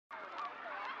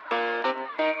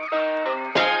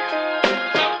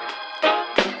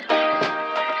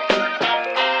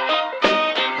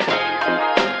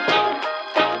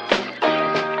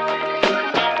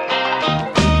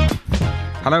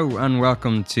Hello and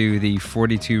welcome to the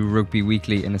 42 Rugby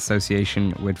Weekly in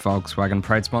association with Volkswagen,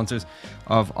 proud sponsors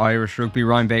of Irish Rugby.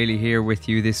 Ryan Bailey here with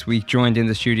you this week, joined in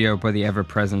the studio by the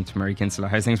ever-present Murray Kinsella.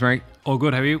 How's things, Murray? All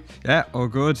good, how are you? Yeah, all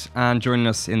good. And joining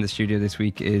us in the studio this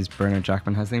week is Bernard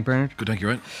Jackman. How's things, Bernard? Good, thank you,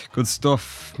 Ryan. Good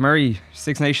stuff. Murray,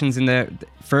 Six Nations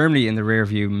firmly in the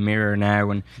rearview mirror now,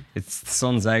 and the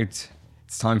sun's out.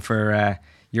 It's time for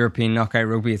European knockout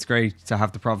rugby. It's great to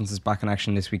have the provinces back in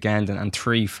action this weekend and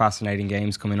three fascinating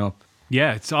games coming up.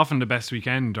 Yeah, it's often the best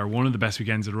weekend, or one of the best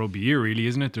weekends of the rugby year, really,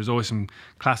 isn't it? There's always some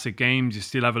classic games. You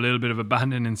still have a little bit of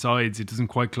abandon in sides. It doesn't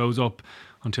quite close up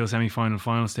until semi-final,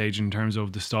 final stage in terms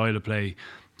of the style of play.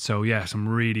 So yeah, some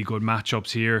really good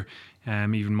matchups here.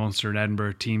 Even Munster and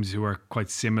Edinburgh, teams who are quite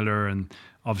similar, and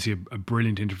obviously a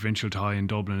brilliant interprovincial tie in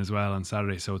Dublin as well on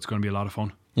Saturday. So it's going to be a lot of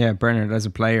fun. Yeah, Bernard, as a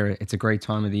player, it's a great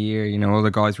time of the year. You know, all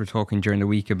the guys were talking during the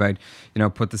week about,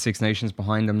 put the Six Nations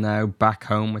behind them now, back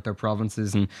home with their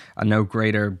provinces, and no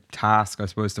greater task, I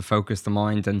suppose, to focus the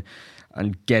mind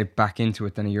and get back into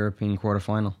it than a European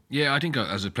quarter-final. Yeah, I think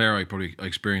as a player, I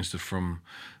experienced it from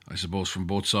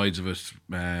both sides of it.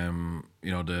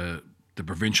 The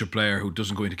provincial player who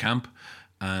doesn't go into camp,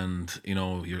 and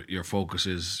your focus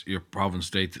is your province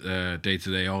day to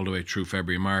day all the way through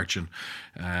February, March, and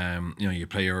you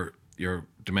play your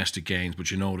domestic games, but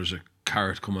there's a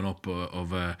carrot coming up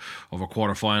of a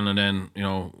quarter final, and then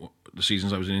the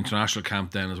seasons I was in international camp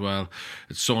then as well.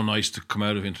 It's so nice to come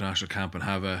out of international camp and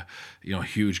have a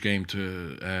huge game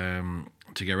to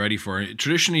get ready for.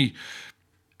 Traditionally,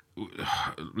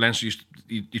 Leinster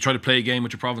you try to play a game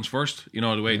with your province first.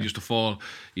 The way it used to fall,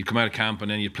 you'd come out of camp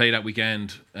and then you'd play that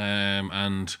weekend,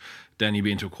 and then you'd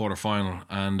be into a quarter final.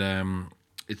 And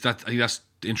I think that's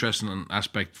the interesting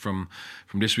aspect from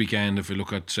this weekend. If we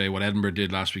look at, say, what Edinburgh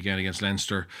did last weekend against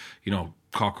Leinster,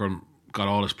 Cochrane got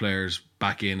all his players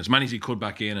back in, as many as he could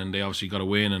back in, and they obviously got a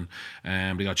win,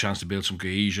 and they got a chance to build some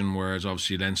cohesion, whereas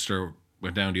obviously Leinster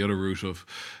went down the other route of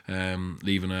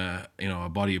leaving a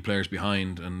body of players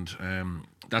behind, and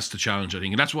that's the challenge, I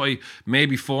think, and that's why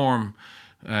maybe the form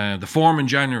in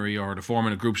January or the form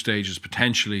in the group stages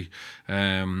potentially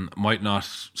might not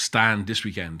stand this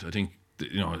weekend. I think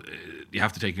you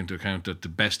have to take into account that the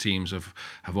best teams have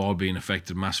all been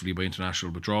affected massively by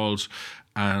international withdrawals,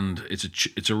 and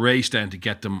it's a race then to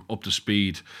get them up to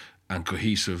speed and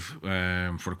cohesive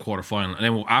for the quarter final, and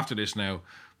then after this now.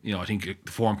 I think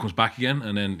the form comes back again,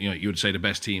 and then you would say the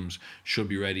best teams should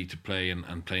be ready to play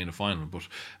and play in the final. But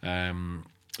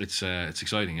it's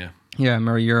exciting, yeah. Yeah,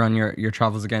 Murray, you're on your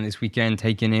travels again this weekend,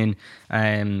 taking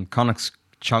in Connacht's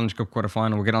Challenge Cup quarter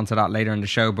final. We'll get onto that later in the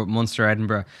show, but Munster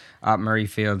Edinburgh at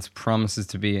Murrayfield promises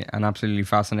to be an absolutely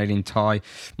fascinating tie.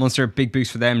 Munster, big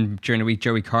boost for them during the week.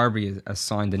 Joey Carbery has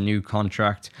signed a new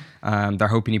contract. They're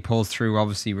hoping he pulls through,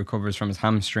 obviously recovers from his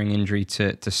hamstring injury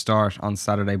to start on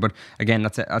Saturday, but again,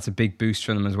 that's a big boost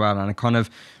for them as well, and it kind of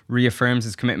reaffirms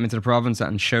his commitment to the province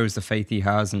and shows the faith he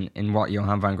has in what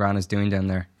Johan van Graan is doing down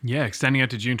there. Yeah, extending out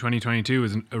to June 2022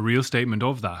 is a real statement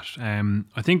of that.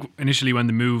 I think initially when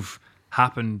the move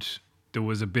happened, there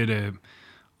was a bit of,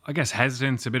 I guess,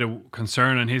 hesitance, a bit of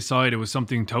concern on his side. It was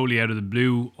something totally out of the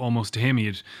blue almost to him.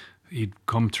 He'd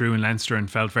come through in Leinster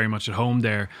and felt very much at home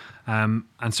there, and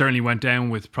certainly went down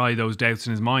with probably those doubts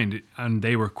in his mind, and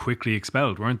they were quickly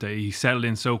expelled, weren't they? He settled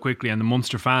in so quickly, and the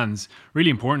Munster fans,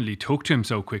 really importantly, took to him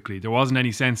so quickly. There wasn't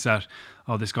any sense that,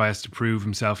 this guy has to prove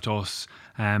himself to us.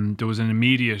 There was an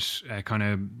immediate kind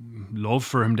of love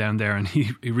for him down there, and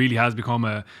he really has become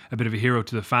a bit of a hero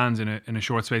to the fans in a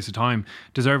short space of time.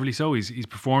 Deservedly so. He's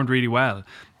performed really well.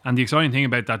 And the exciting thing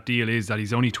about that deal is that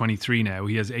he's only 23 now.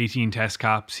 He has 18 test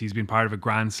caps. He's been part of a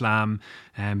Grand Slam,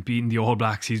 beaten the All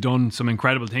Blacks. He's done some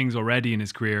incredible things already in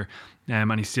his career,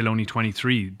 and he's still only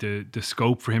 23. The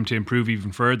scope for him to improve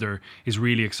even further is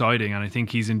really exciting, and I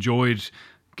think he's enjoyed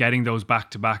getting those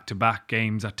back-to-back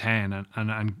games at 10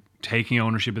 and taking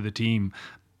ownership of the team.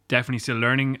 Definitely still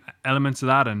learning elements of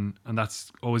that, and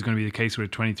that's always going to be the case with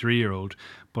a 23-year-old.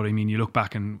 But I mean, you look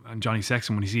back and Johnny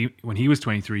Sexton, when he was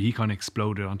 23, he kind of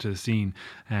exploded onto the scene.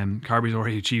 Carbery's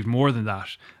already achieved more than that,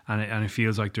 and it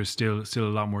feels like there's still a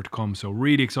lot more to come. So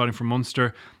really exciting for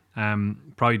Munster.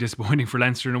 Probably disappointing for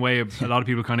Leinster in a way. A lot of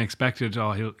people kind of expected,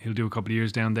 he'll do a couple of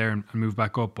years down there and move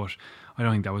back up, but I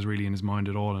don't think that was really in his mind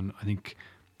at all. And I think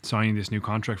signing this new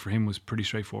contract for him was pretty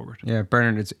straightforward. Yeah,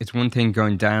 Bernard, it's one thing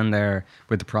going down there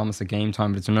with the promise of game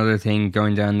time, but it's another thing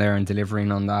going down there and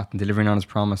delivering on that and delivering on his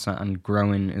promise and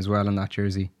growing as well in that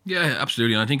jersey. Yeah,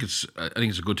 absolutely. And I think it's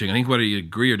a good thing. I think whether you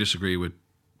agree or disagree with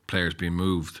players being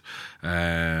moved.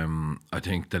 I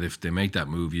think that if they make that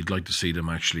move, you'd like to see them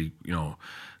actually,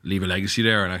 leave a legacy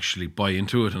there and actually buy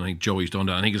into it. And I think Joey's done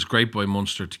that. I think it's great by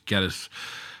Munster to get it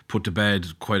put to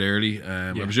bed quite early.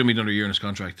 I presume he'd done a year in his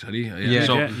contract, had he?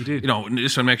 So, he did.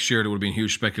 This time next year there would have been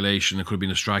huge speculation. It could have been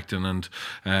distracting,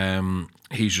 and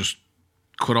he's just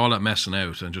cut all that messing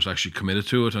out and just actually committed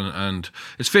to it. And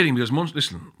it's fitting because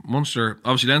Munster,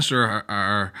 obviously Leinster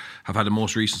have had the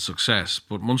most recent success,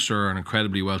 but Munster are an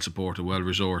incredibly well supported, well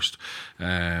resourced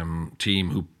team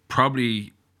who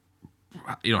probably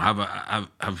have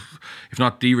if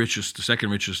not the richest, the second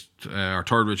richest or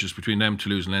third richest between them,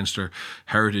 Toulouse and Leinster,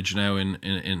 heritage now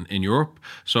in Europe.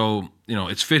 So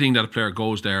it's fitting that a player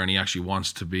goes there and he actually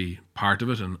wants to be part of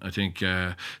it. And I think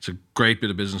it's a great bit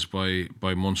of business by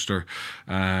Munster.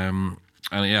 And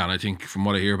I think from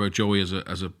what I hear about Joey as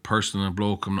a person and a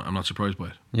bloke, I'm not surprised by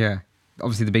it. Yeah.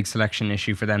 Obviously, the big selection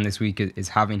issue for them this week is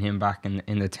having him back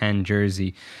in the 10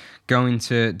 jersey. Going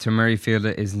to Murrayfield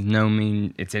is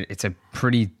it's a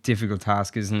pretty difficult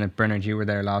task, isn't it? Bernard, you were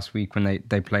there last week when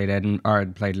they played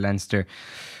Leinster.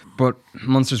 But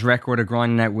Munster's record of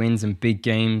grinding out wins in big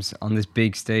games on this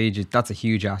big stage, that's a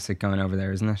huge asset going over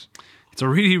there, isn't it? It's a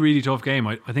really, really tough game.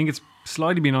 I think it's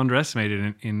slightly been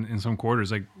underestimated in some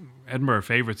quarters. Like Edinburgh are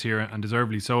favourites here, and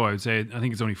deservedly so, I would say. I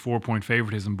think it's only 4-point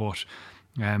favouritism, but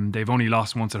they've only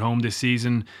lost once at home this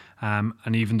season,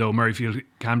 and even though Murrayfield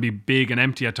can be big and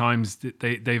empty at times,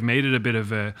 they've made it a bit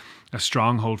of a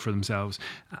stronghold for themselves.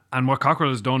 And what Cockrell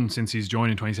has done since he's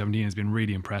joined in 2017 has been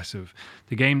really impressive.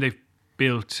 The game they've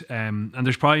built, and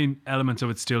there's probably elements of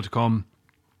it still to come,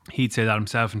 he'd say that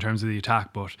himself in terms of the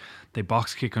attack, but they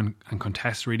box kick and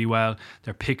contest really well.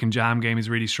 Their pick and jam game is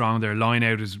really strong. Their line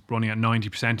out is running at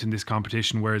 90% in this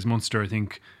competition, whereas Munster, I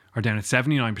think, are down at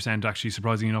 79%, actually,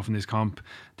 surprisingly enough, in this comp.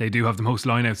 They do have the most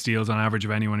line-out steals on average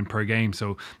of anyone per game,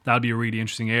 so that'll be a really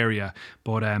interesting area.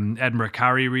 But Edinburgh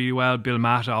carry really well. Bill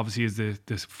Mata obviously is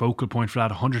the focal point for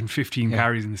that. 115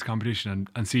 carries in this competition,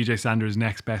 and CJ Sander is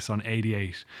next best on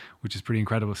 88, which is pretty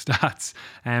incredible stats.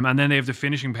 And then they have the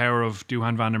finishing power of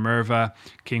Duhan van der Merwe.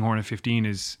 Kinghorn at 15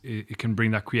 it can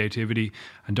bring that creativity.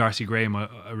 And Darcy Graham,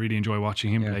 I really enjoy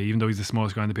watching him play. Even though he's the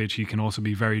smallest guy on the pitch, he can also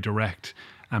be very direct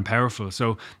and powerful.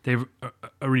 So they've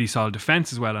a really solid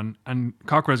defence as well. And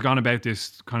Cochrane has gone about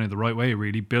this kind of the right way,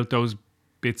 really. Built those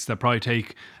bits that probably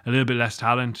take a little bit less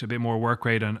talent, a bit more work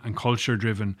rate and culture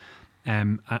driven,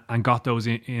 and got those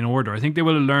in order. I think they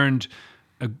will have learned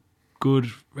a good,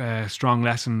 strong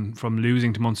lesson from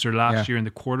losing to Munster last year in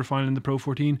the quarterfinal in the Pro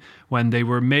 14, when they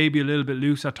were maybe a little bit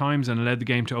loose at times and led the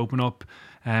game to open up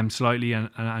slightly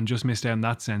and just missed out in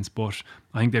that sense. But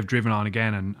I think they've driven on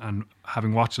again, and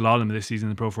having watched a lot of them this season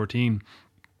in the Pro 14,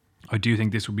 I do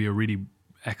think this would be a really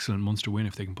excellent Munster win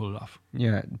if they can pull it off.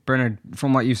 Yeah, Bernard,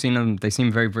 from what you've seen of them, they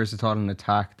seem very versatile in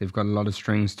attack. They've got a lot of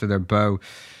strings to their bow.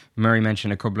 Murray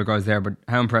mentioned a couple of guys there, but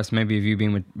how impressed maybe have you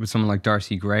been with someone like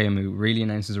Darcy Graham, who really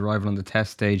announced his arrival on the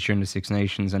test stage during the Six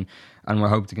Nations, and we'll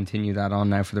hope to continue that on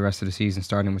now for the rest of the season,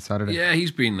 starting with Saturday? Yeah,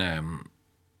 he's been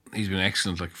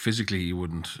excellent. Like physically, you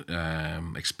wouldn't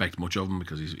expect much of him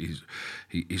because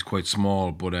he's quite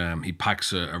small, but he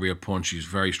packs a real punch. He's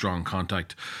very strong in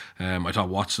contact. I thought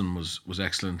Watson was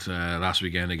excellent last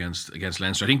weekend against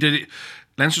Leinster. I think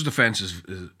Leinster's defence is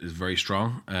very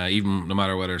strong, even no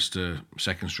matter whether it's the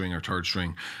second string or third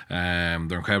string.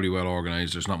 They're incredibly well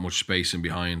organised. There's not much space in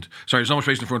behind. Sorry, there's not much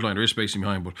space in the front line. There is space in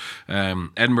behind, but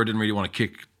Edinburgh didn't really want to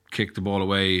kick the ball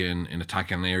away in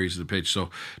attacking areas of the pitch, so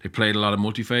they played a lot of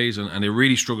multi-phase, and they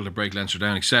really struggled to break Leinster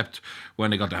down, except when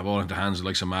they got the ball into hands of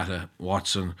like Mata,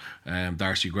 Watson,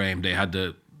 Darcy Graham. They had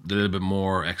the little bit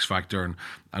more X factor,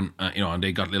 and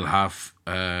they got little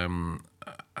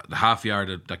the half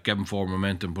yard that gave them forward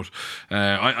momentum. But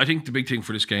I think the big thing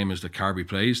for this game is that Carby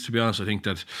plays. To be honest, I think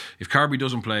that if Carby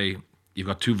doesn't play, you've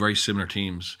got two very similar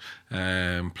teams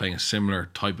playing a similar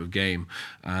type of game,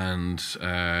 and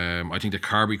I think that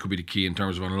Carby could be the key in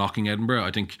terms of unlocking Edinburgh.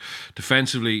 I think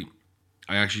defensively,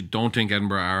 I actually don't think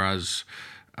Edinburgh are as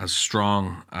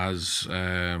strong as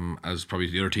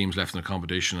probably the other teams left in the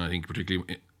competition. I think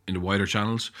particularly in the wider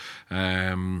channels,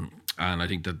 and I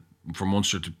think that for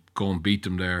Munster to go and beat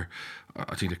them there,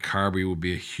 I think that Carby would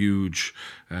be a huge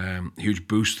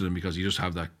boost to them, because you just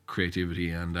have that creativity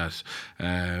and that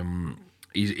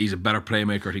he's a better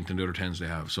playmaker, I think, than the other 10s they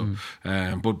have. So,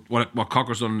 but what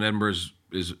Cocker's done in Edinburgh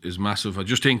is massive. I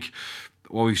just think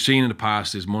what we've seen in the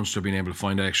past is Munster being able to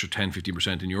find that extra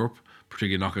 10-15% in Europe,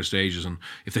 particularly in knockout stages, and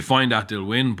if they find that, they'll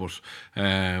win. But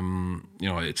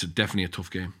it's definitely a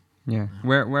tough game. Yeah.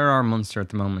 Where are Munster at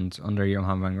the moment under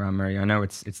Johan van Graan Murray? I know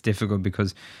it's difficult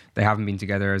because they haven't been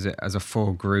together as a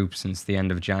full group since the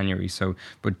end of January. So,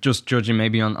 but just judging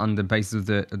maybe on the basis of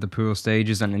the pool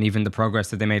stages and even the progress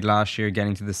that they made last year,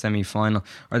 getting to the semi-final,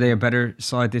 are they a better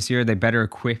side this year? Are they better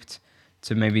equipped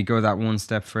to maybe go that one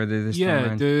step further this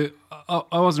time around?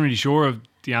 I wasn't really sure of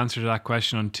the answer to that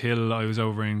question until I was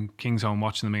over in Kingsholm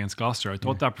watching them against Gloucester. I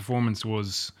thought that performance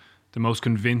was the most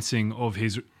convincing of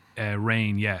his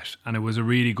reign yet, and it was a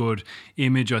really good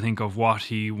image, I think, of what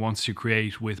he wants to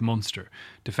create with Munster.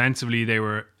 Defensively, they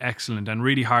were excellent and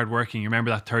really hard working. You remember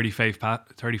that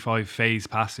 35 phase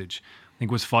passage? I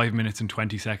think it was 5 minutes and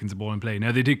 20 seconds of ball in play.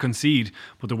 Now they did concede,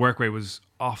 but the work rate was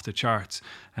off the charts,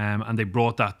 and they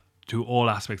brought that to all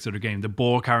aspects of the game. The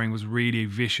ball carrying was really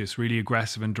vicious, really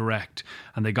aggressive and direct,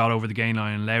 and they got over the gain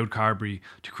line and allowed Carbery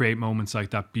to create moments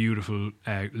like that beautiful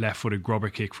left-footed grubber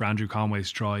kick for Andrew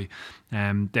Conway's try.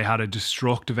 They had a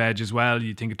destructive edge as well.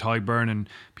 You think of Ty Byrne and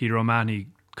Peter O'Mahony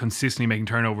consistently making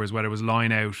turnovers, whether it was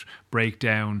line out,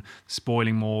 breakdown,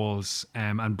 spoiling mauls,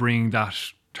 and bringing that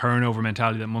turnover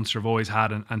mentality that Munster have always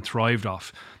had and thrived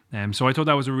off. So I thought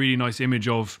that was a really nice image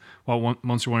of what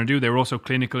Munster want to do. They were also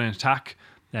clinical in attack.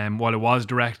 While it was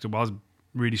direct, it was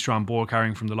really strong ball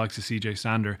carrying from the likes of CJ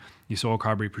Stander. You saw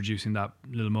Carbery producing that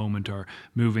little moment or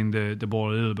moving the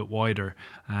ball a little bit wider.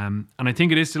 And I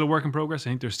think it is still a work in progress. I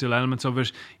think there's still elements of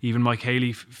it. Even Mike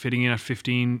Haley fitting in at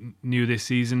 15 new this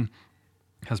season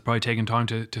has probably taken time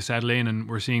to settle in, and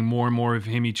we're seeing more and more of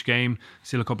him each game.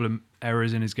 Still a couple of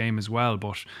errors in his game as well,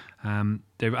 but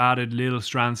they've added little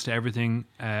strands to everything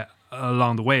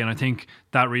along the way, and I think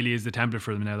that really is the template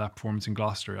for them now, that performance in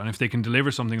Gloucester. And if they can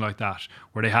deliver something like that,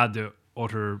 where they had the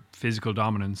utter physical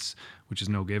dominance, which is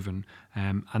no given,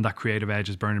 and that creative edge,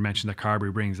 as Bernard mentioned, that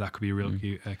Carbery brings, that could be a real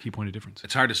key point of difference.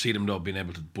 It's hard to see them though being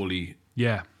able to bully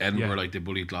Edinburgh like they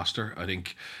bullied Gloucester. I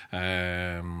think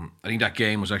that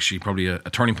game was actually probably a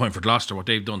turning point for Gloucester. What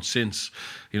they've done since,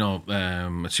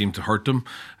 it seemed to hurt them,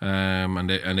 and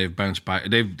they've bounced back.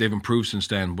 They've improved since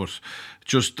then, but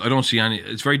just I don't see any.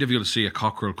 It's very difficult to see a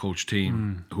Cockerell coach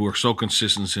team who are so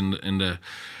consistent in the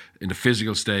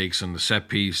physical stakes and the set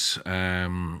piece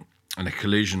and the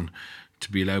collision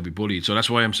to be allowed to be bullied. So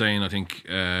that's why I'm saying I think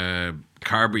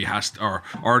Carbery has to,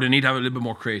 or they need to have a little bit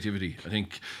more creativity. I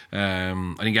think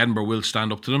Edinburgh will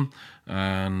stand up to them,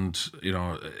 and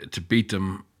to beat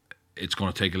them, it's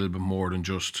going to take a little bit more than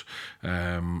just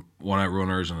one out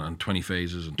runners and 20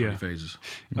 phases and 30 phases.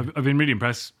 I've been really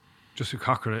impressed just with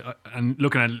Cockerell, and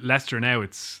looking at Leicester now,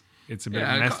 it's a bit of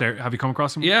a mess there. Have you come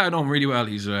across him? Yeah, I know him really well.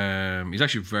 He's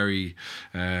actually very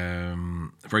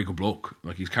very good bloke.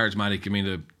 Like, he's charismatic. I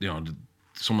mean,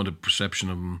 some of the perception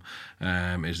of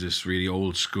him is this really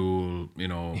old school,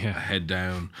 head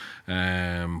down.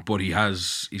 But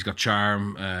he's got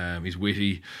charm. He's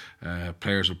witty.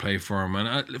 Players will play for him,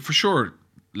 and for sure,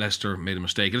 Leicester made a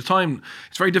mistake at the time.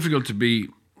 It's very difficult to be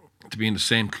in the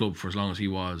same club for as long as he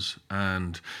was,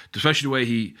 and especially the way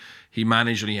he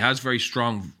managed, and he has very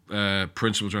strong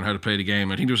principles around how to play the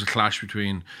game. I think there was a clash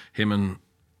between him and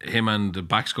the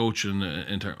backs coach and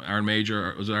Aaron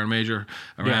Major,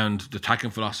 around the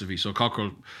attacking philosophy. So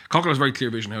Cockerell has very clear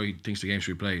vision how he thinks the game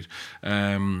should be played,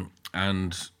 and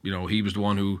he was the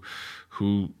one who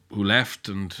left,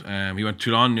 and he went to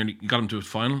Toulon and he got him to his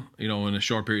final, in a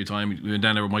short period of time. He went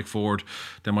down there with Mike Ford.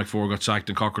 Then Mike Ford got sacked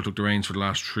and Cockerell took the reins for the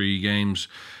last 3 games.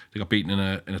 They got beaten in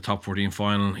a top 14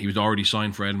 final. He was already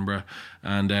signed for Edinburgh,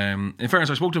 and in fairness,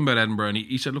 I spoke to him about Edinburgh, and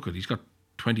he said, look, he's got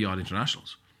 20 odd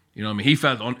internationals. He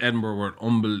felt Edinburgh were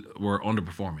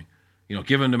underperforming,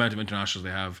 given the amount of internationals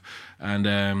they have,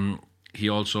 and he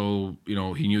also,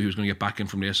 he knew he was going to get back in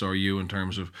from the SRU in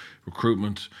terms of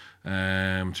recruitment,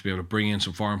 to be able to bring in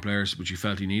some foreign players, which he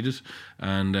felt he needed,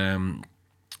 and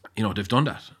they've done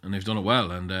that, and they've done it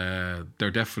well, and they're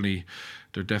definitely,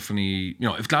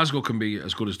 if Glasgow can be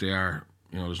as good as they are,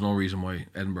 there's no reason why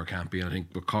Edinburgh can't be. And I think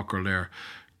with Cockerell there,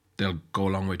 they'll go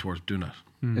a long way towards doing that.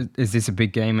 Is this a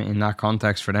big game in that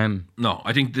context for them? No,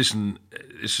 I think this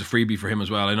is a freebie for him as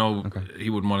well. I know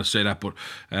he wouldn't want to say that, but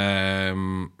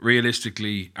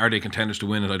realistically, are they contenders to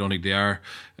win it? I don't think they are.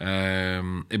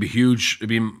 It'd be huge. It'd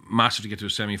be massive to get to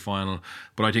a semi-final,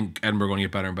 but I think Edinburgh are going to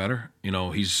get better and better.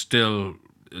 He's still,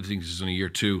 I think this is only year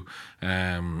 2.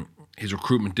 His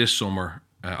recruitment this summer,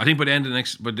 I think by the end of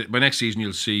by next season,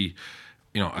 you'll see,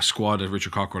 a squad that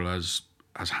Richard Cockerell has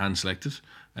hand selected.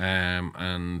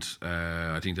 And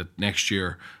I think that next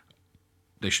year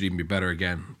they should even be better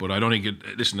again. But I don't think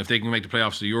listen, if they can make the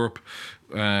playoffs of Europe,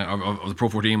 of the Pro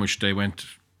 14, which they went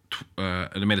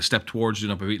they made a step towards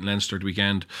doing up by beating Leinster the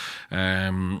weekend,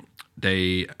 they're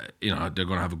going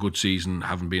to have a good season,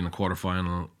 having been in the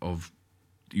quarterfinal of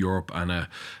Europe and a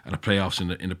playoffs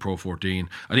in the Pro 14.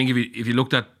 I think if you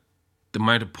looked at the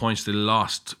amount of points they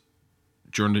lost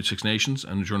during the Six Nations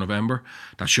and during November,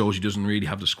 that shows he doesn't really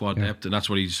have the squad depth, and that's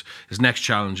what his next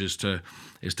challenge is to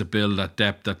build that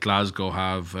depth that Glasgow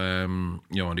have, and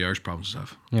the Irish provinces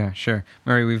have. Yeah, sure.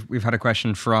 Murray, we've had a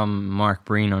question from Mark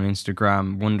Breen on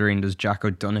Instagram wondering, does Jack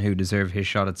O'Donoghue deserve his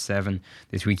shot at 7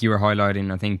 this week? You were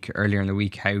highlighting, I think, earlier in the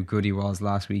week how good he was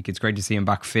last week. It's great to see him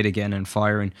back fit again and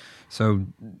firing. So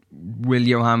will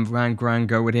Johan van Graan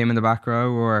go with him in the back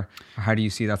row, or how do you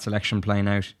see that selection playing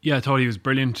out? Yeah, I thought he was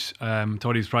brilliant.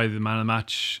 Thought he was probably the man of the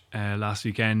match last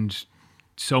weekend.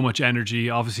 So much energy.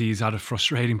 Obviously, he's had a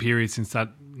frustrating period since that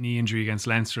knee injury against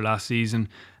Leinster last season,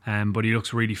 but he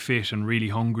looks really fit and really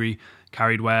hungry,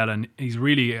 carried well, and he's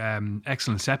really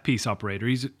excellent set piece operator.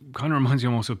 He's kind of reminds me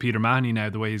almost of Peter Mahoney now,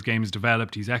 the way his game is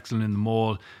developed. He's excellent in the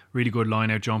maul, really good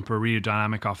line out jumper, really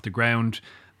dynamic off the ground.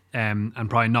 And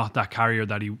probably not that carrier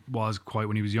that he was quite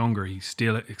when he was younger. He's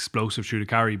still explosive through the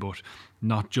carry, but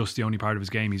not just the only part of his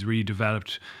game. He's really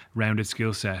developed rounded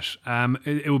skill set.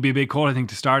 It would be a big call, I think,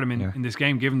 to start him in this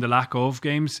game, given the lack of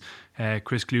games.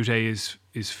 Chris Cloete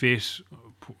is fit.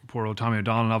 Poor old Tommy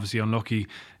O'Donnell, obviously unlucky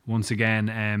once again.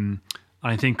 And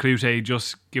I think Cloete,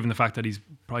 just given the fact that he's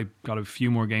probably got a few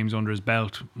more games under his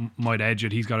belt, might edge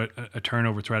it. He's got a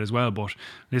turnover threat as well. But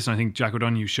listen, I think Jack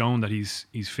O'Donoghue's shown that he's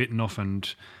fit enough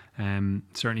and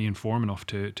certainly in form enough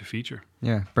to feature.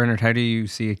 Yeah, Bernard, how do you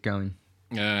see it going?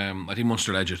 I think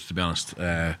Munster edge it, to be honest.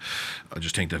 I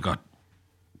just think they've got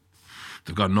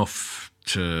enough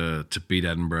to beat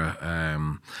Edinburgh.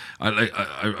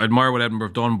 I admire what Edinburgh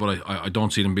have done, but I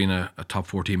don't see them being a top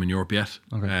 4 team in Europe yet.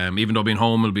 Okay. Even though being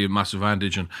home will be a massive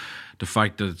advantage, and the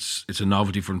fact that it's a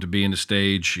novelty for them to be in the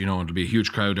stage, it'll be a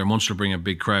huge crowd there. Munster bring a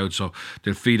big crowd, so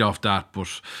they'll feed off that.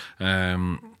 But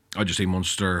I just think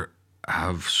Munster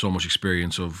have so much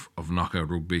experience of knockout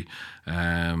rugby,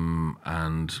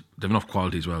 and they've enough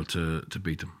quality as well to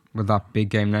beat them. Will that big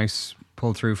game nice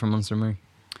pull through for Munster, Murray?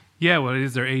 Yeah, well, it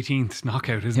is their 18th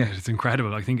knockout, isn't it? It's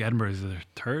incredible. I think Edinburgh is their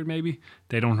 3rd, maybe.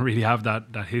 They don't really have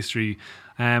that history.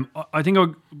 I think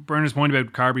Bernard's point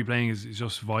about Carbery playing is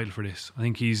just vital for this. I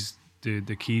think he's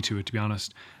the key to it, to be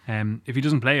honest. If he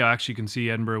doesn't play, I actually can see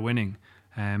Edinburgh winning.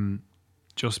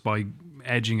 Just by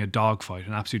edging a dogfight,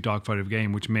 an absolute dogfight of a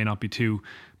game, which may not be too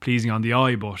pleasing on the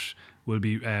eye, but will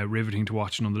be riveting to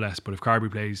watch nonetheless. But if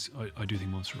Carbery plays, I do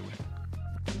think Munster will win.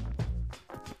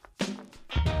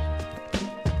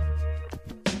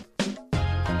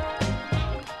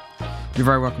 You're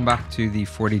very welcome back to the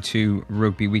 42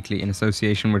 Rugby Weekly in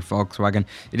association with Volkswagen.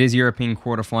 It is European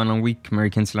quarter-final week. Murray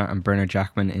Kinsella and Bernard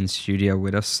Jackman in studio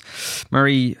with us.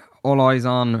 Murray, all eyes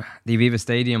on the Aviva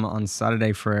Stadium on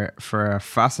Saturday for a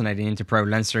fascinating Interpro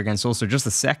Leinster against Ulster. Just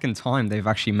the second time they've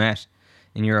actually met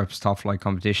in Europe's top flight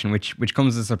competition, which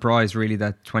comes as a surprise, really,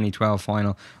 that 2012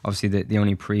 final, obviously the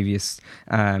only previous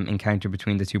encounter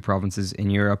between the two provinces in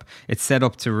Europe. It's set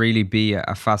up to really be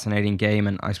a fascinating game,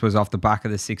 and I suppose off the back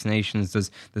of the Six Nations, there's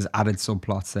added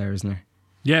subplots there, isn't there?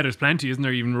 Yeah, there's plenty, isn't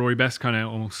there? Even Rory Best kind of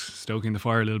almost stoking the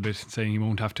fire a little bit, saying he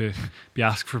won't have to be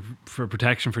asked for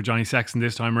protection for Johnny Sexton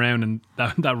this time around. And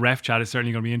that ref chat is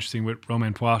certainly going to be interesting with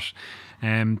Romain Poit. Two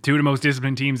of the most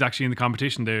disciplined teams actually in the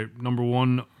competition. They're number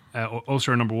one,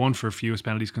 Ulster are number 1 for fewest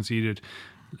penalties conceded,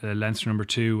 Leinster number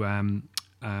 2.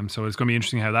 So it's going to be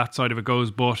interesting how that side of it goes.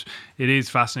 But it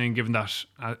is fascinating given that,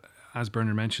 as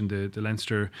Bernard mentioned, the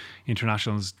Leinster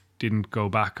internationals didn't go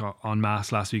back en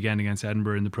masse last weekend against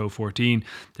Edinburgh in the Pro 14.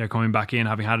 They're coming back in,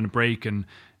 having had a break, and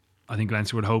I think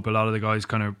Leinster would hope a lot of the guys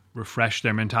kind of refresh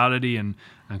their mentality and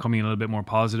coming in a little bit more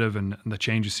positive, and the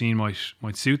change of scene might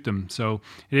suit them. So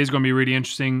it is going to be really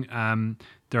interesting.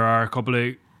 There are a couple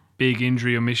of big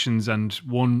injury omissions, and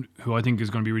one who I think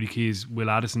is going to be really key is Will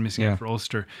Addison missing out for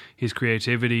Ulster. His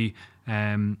creativity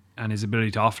and his ability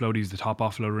to offload, he's the top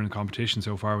offloader in the competition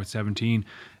so far with 17.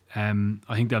 I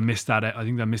think they'll miss that. I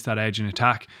think they'll miss that edge in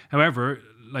attack. However,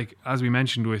 like as we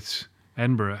mentioned with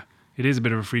Edinburgh, it is a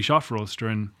bit of a free shot for Ulster,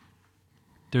 and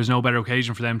there's no better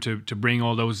occasion for them to bring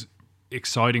all those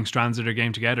exciting strands of their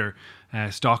game together.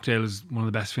 Stockdale is one of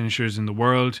the best finishers in the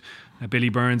world. Billy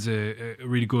Burns, a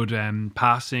really good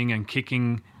passing and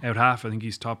kicking out half. I think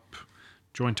he's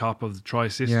joint top of the try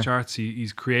assist charts.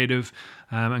 He's creative,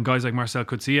 and guys like Marcel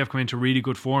Coetzee have come into really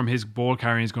good form. His ball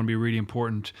carrying is going to be really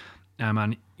important.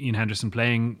 And Ian Henderson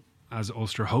playing as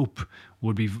Ulster hope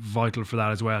would be vital for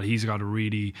that as well. He's got a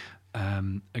really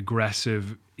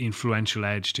aggressive, influential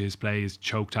edge to his play. His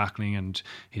choke tackling and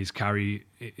his carry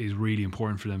is really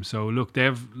important for them. So look, they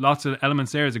have lots of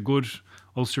elements there. It's a good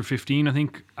Ulster 15. I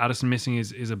think Addison missing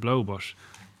is a blow, but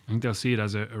I think they'll see it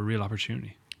as a real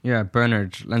opportunity. Yeah,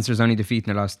 Bernard. Leinster's only defeat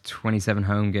in their last 27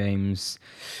 home games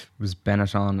was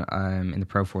Benetton in the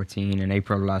Pro 14 in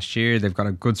April last year. They've got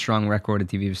a good, strong record at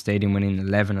the Aviva Stadium, winning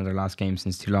 11 of their last games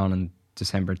since Toulon in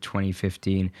December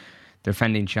 2015. They're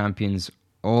defending champions.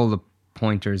 All the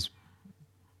pointers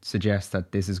suggest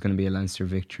that this is going to be a Leinster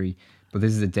victory. But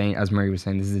this is as Murray was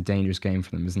saying, this is a dangerous game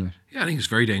for them, isn't it? Yeah, I think it's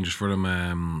very dangerous for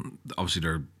them. Obviously,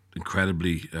 they're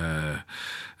incredibly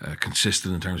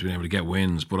consistent in terms of being able to get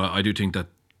wins. But I do think that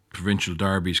provincial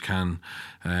derbies can,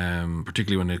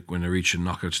 particularly when they reach the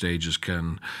knockout stages,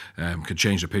 can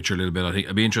change the picture a little bit. I think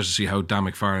I'd be interested to see how Dan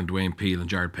McFarlane, Dwayne Peel and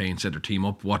Jared Payne set their team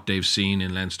up, what they've seen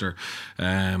in Leinster,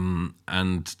 and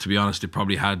to be honest, they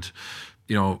probably had,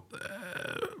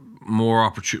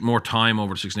 more time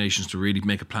over the Six Nations to really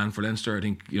make a plan for Leinster. I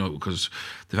think because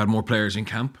they've had more players in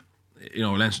camp.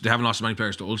 Leinster, they haven't lost many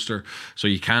players to Ulster, so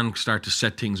you can start to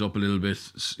set things up a little bit,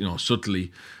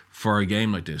 subtly for a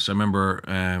game like this. I remember,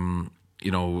 under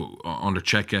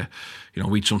Cheika,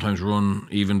 we'd sometimes run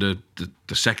even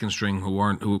the second string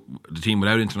who the team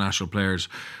without international players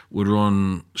would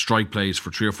run strike plays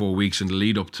for 3 or 4 weeks in the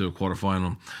lead up to a quarter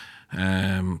final,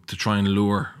 to try and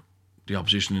lure the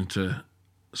opposition into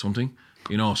something.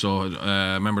 So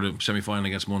I remember the semi-final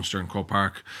against Munster in Croke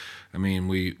Park. I mean,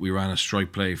 we ran a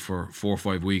strike play for 4 or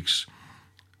 5 weeks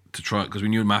to try, because we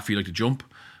knew Maffey liked to jump,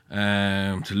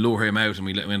 to lure him out, and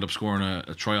we ended up scoring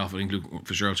a try off. I think Luke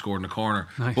Fitzgerald scored in the corner.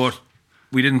 Nice. But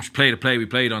we didn't play the play we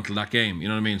played until that game. You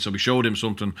know what I mean? So we showed him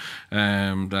something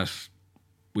that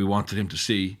we wanted him to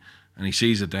see, and he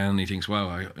sees it then, and he thinks, "Wow,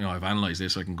 I've analysed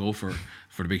this. I can go for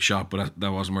the big shot." But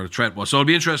that wasn't where the threat was. So it'll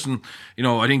be interesting.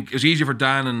 I think it's easier for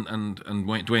Dan and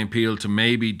Dwayne Peel to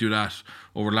maybe do that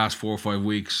over the last 4 or 5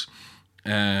 weeks,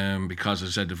 because, as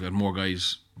I said, they've got more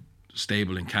guys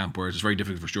stable in camp, whereas it's very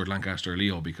difficult for Stuart Lancaster or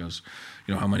Leo, because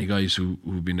how many guys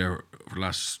who've been there for the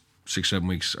last 6-7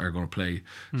 weeks are going to play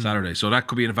Saturday. So that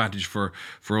could be an advantage for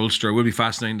Ulster. It will be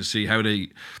fascinating to see how they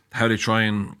try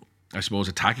and, I suppose,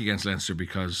 attack against Leinster,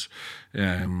 because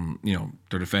their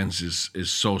defence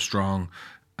is so strong,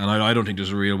 and I don't think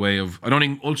there's a real way of. I don't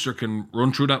think Ulster can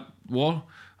run through that wall.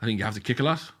 I think you have to kick a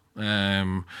lot,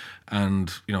 and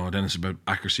then it's about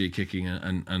accuracy of kicking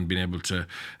and being able to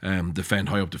defend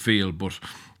high up the field. But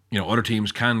other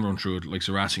teams can run through it, like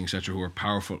Racing, etc., who are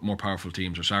more powerful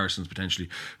teams, or Saracens potentially,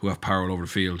 who have power all over the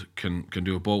field, can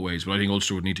do it both ways. But I think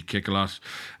Ulster would need to kick a lot,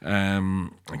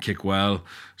 and kick well.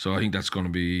 So I think that's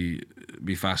going to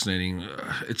be fascinating.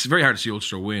 It's very hard to see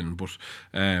Ulster win, but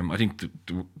I think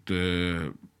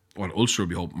what Ulster will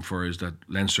be hoping for is that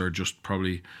Leinster just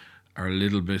probably are a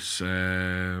little bit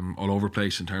all over the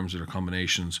place in terms of their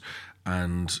combinations,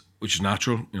 and which is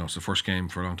natural. It's the first game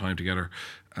for a long time together,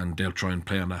 and they'll try and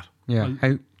play on that. Yeah,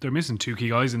 well, they're missing 2 key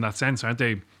guys in that sense, aren't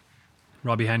they?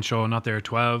 Robbie Henshaw not there at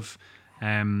 12.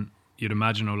 You'd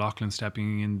imagine O'Loughlin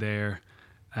stepping in there,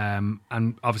 and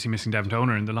obviously missing Devin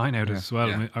Toner in the line out as well.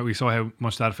 Yeah. We saw how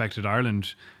much that affected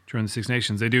Ireland during the Six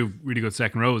Nations. They do really good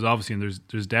second rows, obviously, and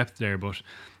there's depth there, but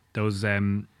those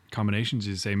combinations,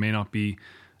 you say, may not be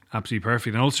absolutely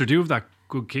perfect. And Ulster do have that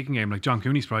good kicking game. Like John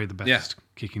Cooney's probably the best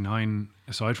kicking 9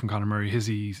 aside from Conor Murray.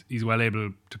 He's well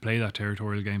able to play that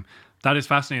territorial game. That is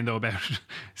fascinating though, about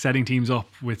setting teams up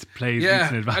with plays weeks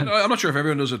in advance. I'm not sure if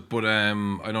everyone does it, but I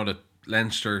know that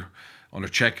Leinster under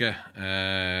Cheika,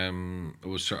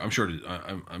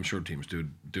 I'm sure teams do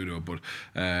it, but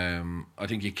I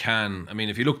think you can. I mean,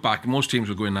 if you look back, most teams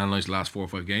will go in and analyse the last 4 or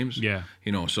 5 games. Yeah,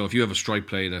 so if you have a strike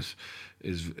play that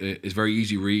is very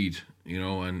easy read,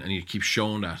 and you keep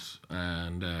showing that,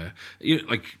 and they're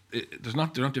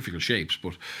not difficult shapes,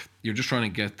 but you're just trying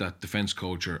to get that defence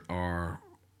coach or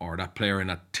that player in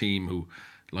that team who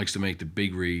likes to make the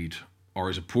big read, or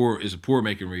is a poor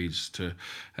making reads, to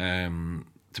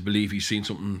believe he's seen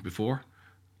something before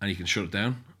and he can shut it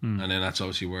down, and then that's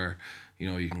obviously where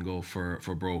you can go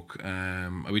for broke.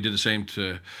 We did the same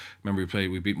remember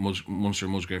we beat Munster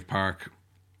in Musgrave Park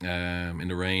in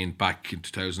the rain back in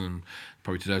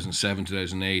 2007,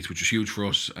 2008, which was huge for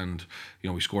us, and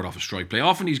we scored off a strike play.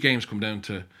 Often these games come down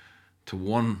to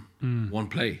one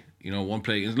play. One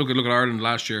play. Look at Ireland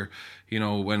last year.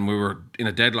 When we were in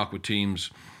a deadlock with teams,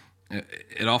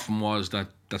 it often was that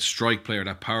strike play or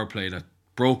that power play that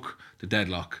broke the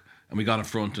deadlock, and we got in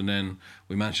front, and then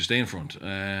we managed to stay in front.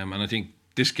 And I think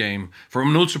this game, from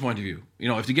an Ulster point of view,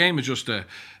 if the game is just a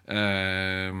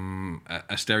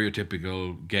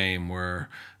stereotypical game where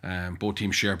both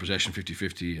teams share possession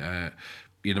 50-50,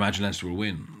 you'd imagine Leinster will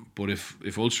win. But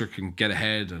if Ulster can get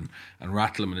ahead and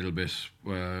rattle them a little bit,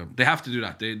 they have to do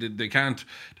that. They can't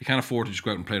afford to just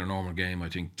go out and play their normal game. I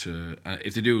think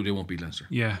if they do, they won't beat Leinster.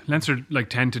 Yeah, Leinster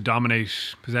tend to dominate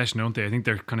possession, don't they? I think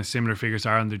they're kind of similar figures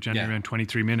are, and they're generally around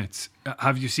 23 minutes.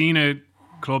 Have you seen a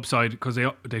club side, because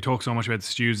they talk so much about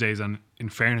the Tuesdays, and in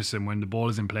fairness to them, when the ball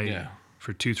is in play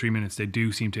for 2-3 minutes, they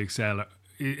do seem to excel.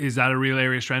 Is that a real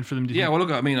area of strength for them? Do you think? Well,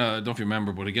 look, I mean, I don't know if you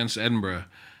remember, but against Edinburgh,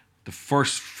 the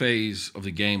first phase of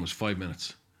the game was 5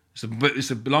 minutes. It's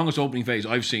the longest opening phase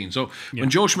I've seen. So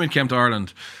when Joe Schmidt came to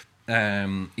Ireland,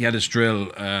 he had this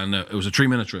drill, and it was a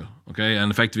 3-minute drill, okay?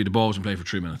 And effectively the ball was in play for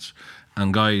 3 minutes,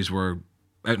 and guys were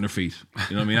out on their feet.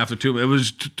 You know what I mean? After 2, it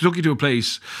was took you to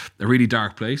a really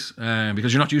dark place,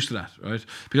 because you're not used to that, right?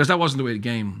 Because that wasn't the way the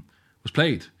game was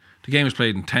played. The game was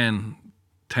played in 10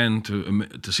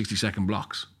 to 60 second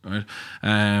blocks, right?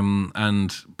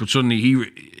 But suddenly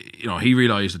he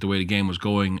realised that the way the game was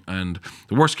going, and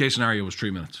the worst case scenario was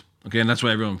 3 minutes. Okay, and that's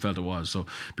what everyone felt it was. So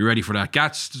be ready for that.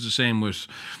 Gats is the same with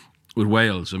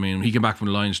Wales. I mean, he came back from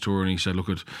the Lions tour and he said, "Look,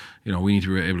 we need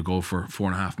to be able to go for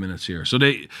 4.5 minutes here." So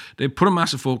they put a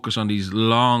massive focus on these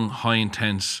long, high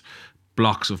intense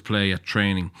blocks of play at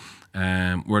training,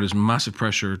 where there's massive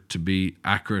pressure to be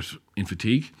accurate in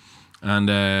fatigue.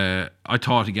 And I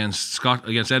thought against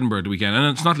Edinburgh the weekend, and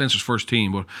it's not Leinster's first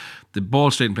team, but the ball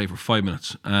stayed in play for 5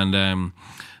 minutes, and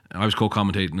I was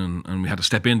co-commentating, and we had to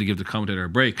step in to give the commentator a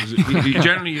break, because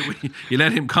generally you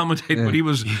let him commentate, but he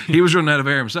was running out of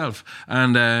air himself.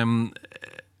 And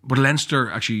but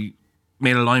Leinster actually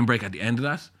made a line break at the end of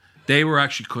that. They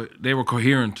were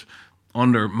coherent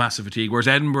under massive fatigue, whereas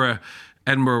Edinburgh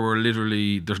were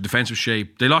literally their defensive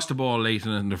shape. They lost the ball late,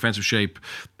 and their defensive shape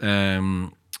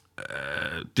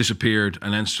disappeared,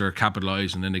 and Leinster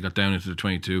capitalised, and then they got down into the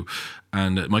 22,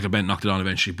 and Michael Bent knocked it on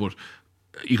eventually. But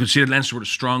you could see that Leinster were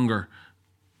stronger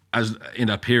as in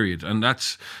that period, and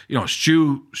that's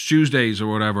Stu's days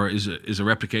or whatever is a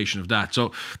replication of that.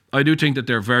 So I do think that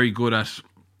they're very good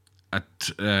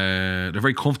they're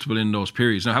very comfortable in those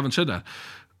periods. Now, having said that,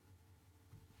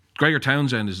 Gregor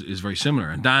Townsend is very similar,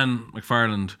 and Dan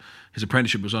McFarland, his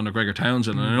apprenticeship was under Gregor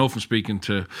Townsend, and I know from speaking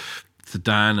to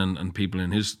Dan and people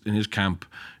in his camp,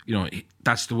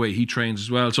 that's the way he trains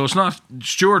as well. So it's not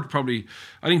Stewart probably.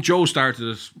 I think Joe started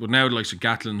it, but now the likes of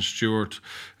Gatlin, Stewart,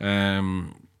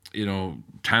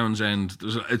 Townsend.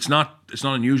 It's not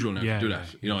unusual now to do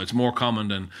that. It's more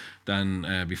common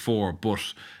than before.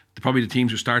 But probably the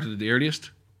teams who started it the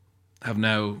earliest have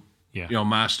now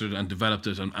mastered and developed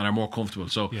it and are more comfortable.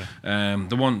 So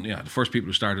the first people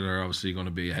who started are obviously going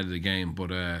to be ahead of the game.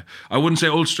 But I wouldn't say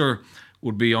Ulster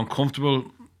would be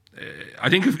uncomfortable. I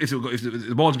think if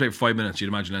the ball's in play for 5 minutes, you'd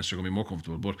imagine Leinster are going to be more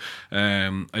comfortable. But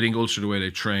I think Ulster, the way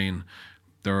they train,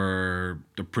 they're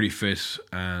pretty fit,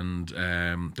 and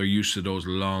they're used to those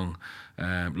long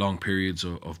periods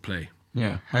of play.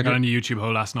 Yeah, I got on the YouTube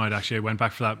hole last night. Actually, I went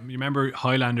back for that. You remember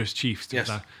Highlanders Chiefs? Yes.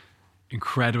 That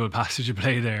incredible passage of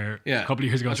play there a couple of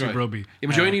years ago through rugby. Yeah,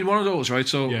 but you only need one of those, right?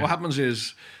 So what happens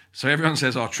is, everyone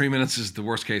says, 3 minutes is the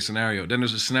worst case scenario. Then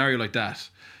there's a scenario like that,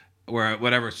 where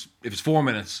if it's 4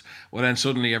 minutes, well then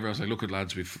suddenly everyone's like, "Look at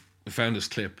lads, we've found this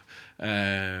clip.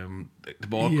 The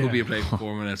ball could be a play for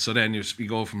 4 minutes." So then you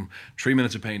go from 3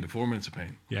 minutes of pain to 4 minutes of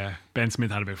pain. Yeah, Ben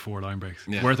Smith had about 4 line breaks.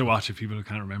 It's worth a watch if people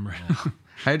can't remember.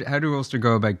 How do Ulster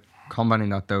go about combating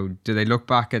that though? Do they look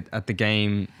back at the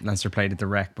game Leinster played at the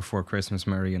Rec before Christmas,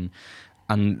 Murray,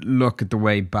 and look at the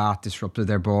way Bath disrupted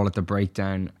their ball at the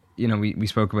breakdown? We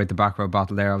spoke about the back row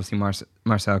battle there. Obviously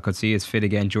Marcel Coetzee is fit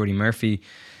again. Jordy Murphy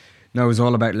knows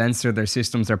all about Leinster, their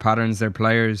systems, their patterns, their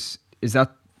players. Is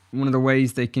that one of the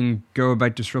ways they can go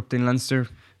about disrupting Leinster?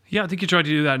 Yeah, I think you try to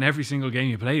do that in every single game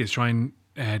you play, is try and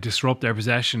disrupt their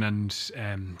possession and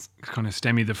kind of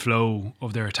stemmy the flow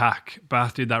of their attack.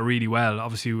 Bath did that really well,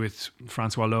 obviously with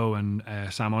Francois Lowe and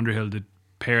Sam Underhill. The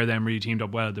pair of them really teamed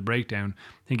up well at the breakdown.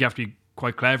 I think you have to be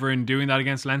quite clever in doing that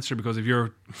against Leinster, because if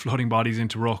you're flooding bodies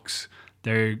into rucks,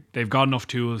 they've got enough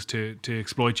tools to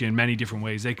exploit you in many different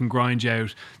ways. They can grind you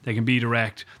out, they can be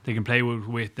direct, they can play with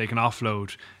width, they can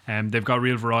offload, and they've got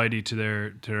real variety to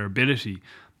their ability.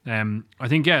 I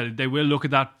think they will look at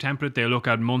that template. They'll look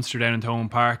at Munster down in Thomond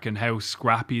Park and how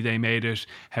scrappy they made it,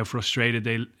 how frustrated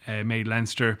they made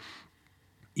Leinster.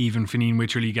 Even Fineen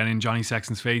Wycherley getting Johnny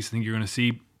Sexton's face, I think you're going to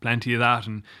see plenty of that,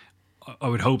 and I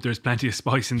would hope there's plenty of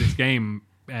spice in this game.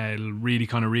 It'll really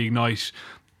kind of reignite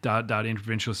that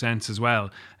interprovincial sense as well.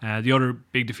 The other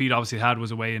big defeat obviously they had was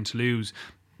away in Toulouse.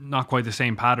 Not quite the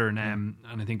same pattern, and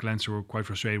I think Leinster were quite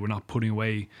frustrated. We're not putting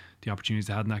away the opportunities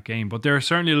they had in that game, but there are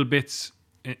certainly little bits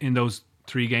in those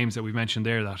 3 games that we've mentioned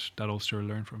there that Ulster will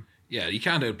learn from. Yeah, you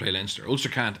can't outplay Leinster. Ulster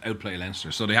can't outplay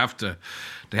Leinster, so they have to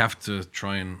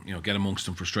try and get amongst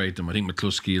them, frustrate them. I think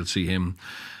McCluskey, you'll see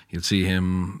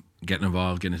him getting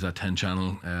involved, getting into that 10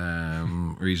 channel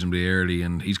reasonably early,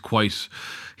 and he's quite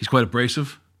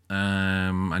abrasive.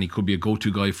 And he could be a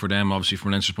go-to guy for them. Obviously,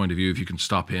 from Leinster's point of view, if you can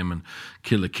stop him and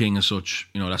kill the king as such,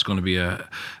 that's going to be a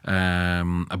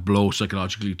blow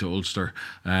psychologically to Ulster.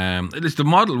 At least the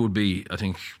model would be, I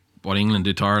think, what England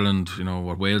did to Ireland.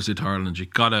 What Wales did to Ireland. You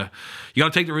gotta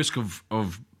take the risk of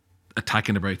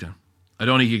attacking the breakdown. I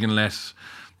don't think you can let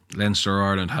Leinster or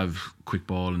Ireland have quick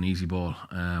ball and easy ball.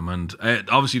 And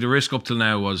obviously, the risk up till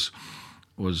now was,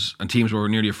 and teams were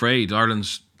nearly afraid.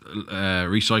 Ireland's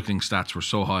recycling stats were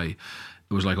so high,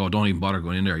 it was like, oh, don't even bother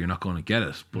going in there, you're not going to get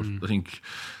it. But I think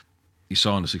you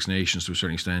saw in the Six Nations to a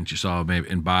certain extent, you saw maybe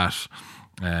in Bat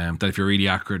that if you're really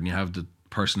accurate and you have the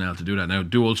personnel to do that. Now,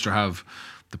 do Ulster have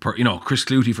Chris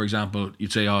Clutie, for example,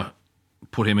 you'd say,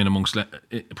 put him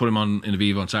on in the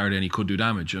Viva on Saturday and he could do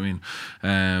damage. I mean,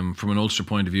 from an Ulster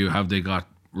point of view, have they got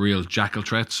real jackal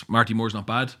threats? Marty Moore's not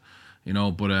bad,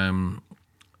 but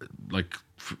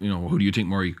who do you think,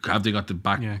 Murray? Have they got the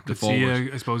back, the forward?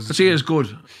 I suppose. Katsia is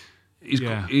good.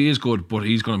 He is good, but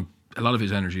he's going to, a lot of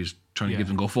his energy is trying to get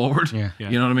them go forward. Yeah.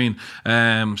 You know what I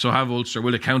mean? So have Ulster,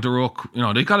 will they counter ruck?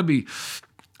 They've got to be,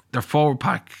 their forward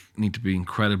pack need to be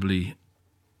incredibly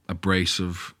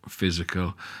abrasive,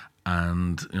 physical,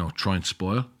 and try and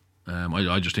spoil.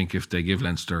 I just think if they give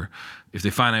Leinster, if they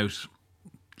fan out,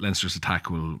 Leinster's attack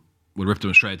will rip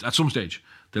them in shreds at some stage.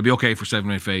 They'll be okay for 7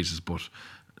 or 8 phases, but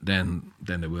then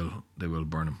they will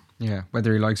burn him. Yeah,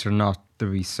 whether he likes it or not,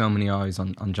 there'll be so many eyes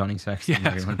on Johnny Sexton.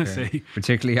 Yeah, I was going to say.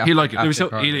 Particularly he'll like it.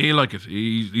 He'll like it.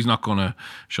 He's not going to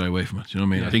shy away from it. You know what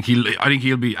I mean? Yeah. I think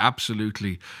he'll be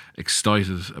absolutely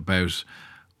excited about,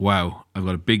 wow, I've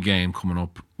got a big game coming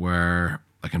up where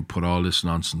I can put all this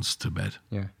nonsense to bed.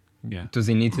 Yeah. Yeah. Does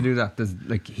he need to do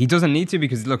that? He doesn't need to,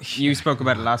 because look, you spoke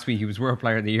about it last week. He was World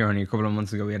Player of the Year only a couple of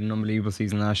months ago. He had an unbelievable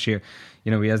season last year.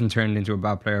 He hasn't turned into a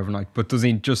bad player overnight. But does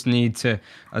he just need to,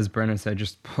 as Brennan said,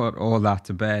 just put all that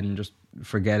to bed and just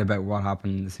forget about what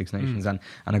happened in the Six Nations and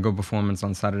a good performance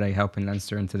on Saturday helping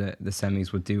Leinster into the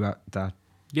semis would do that?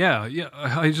 Yeah,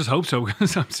 I just hope so,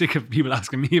 because I'm sick of people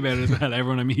asking me about it as well.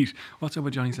 Everyone I meet, what's up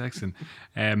with Johnny Sexton?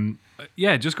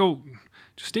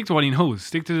 Just stick to what he knows.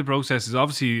 Stick to the processes.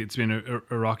 Obviously, it's been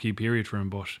a rocky period for him,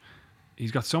 but he's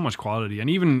got so much quality. And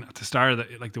even at the start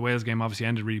of the Wales game obviously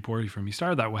ended really poorly for him. He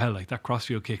started that well, like that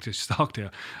crossfield kick to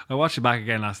Stockdale. I watched it back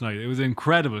again last night. It was an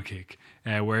incredible kick,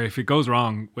 where if it goes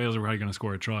wrong, Wales are probably going to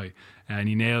score a try. And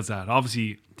he nails that.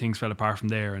 Obviously, things fell apart from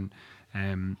there.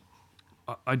 And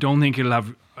I don't think it'll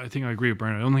have. I think I agree with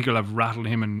Bernard. I don't think it'll have rattled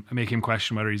him and make him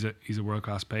question whether he's a world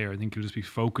class player. I think he'll just be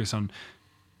focused on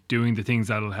doing the things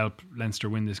that'll help Leinster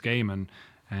win this game,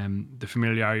 and the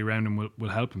familiarity around him will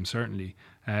help him, certainly.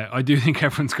 I do think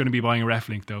everyone's going to be buying a ref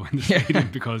link though in the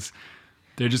stadium because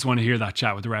they just want to hear that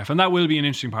chat with the ref, and that will be an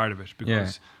interesting part of it,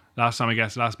 because last time, I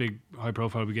guess, last big high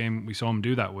profile game we saw him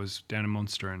do that was down in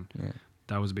Munster, and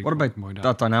that was a big. What about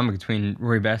that dynamic between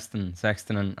Rory Best and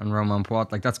Sexton and Romain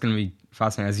Poit? Like, that's going to be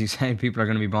fascinating. As you say, people are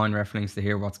going to be buying ref links to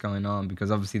hear what's going on,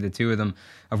 because obviously the two of them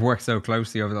have worked so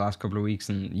closely over the last couple of weeks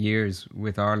and years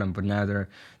with Ireland, but now they're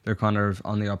kind of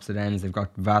on the opposite ends. They've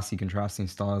got vastly contrasting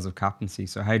styles of captaincy.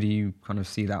 So how do you kind of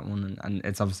see that one? And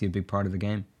it's obviously a big part of the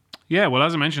game. Yeah, well,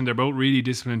 as I mentioned, they're both really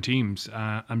disciplined teams,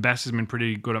 and Best has been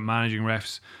pretty good at managing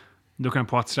refs. Looking at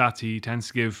Poit's stats, he tends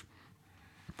to give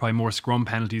probably more scrum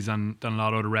penalties than a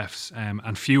lot of other refs,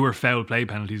 and fewer foul play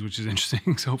penalties, which is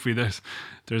interesting. So hopefully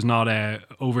there's not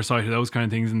oversight of those kind of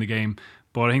things in the game.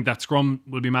 But I think that scrum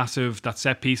will be massive. That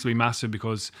set piece will be massive,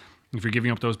 because if you're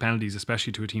giving up those penalties,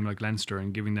 especially to a team like Leinster,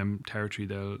 and giving them territory,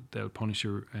 they'll punish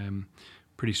you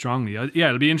pretty strongly.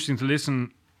 It'll be interesting to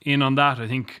listen in on that. I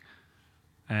think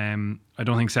I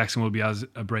don't think Sexton will be as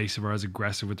abrasive or as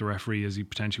aggressive with the referee as he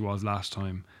potentially was last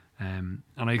time. And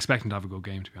I expect him to have a good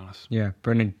game, to be honest. Yeah,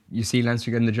 Brendan, you see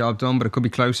Leinster getting the job done, but it could be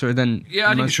closer than.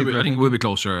 Yeah, I think it should be. I think it will be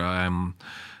closer.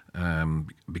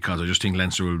 Because I just think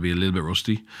Leinster will be a little bit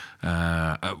rusty.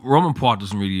 Romain Poit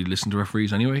doesn't really listen to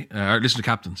referees anyway, or listen to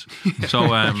captains. So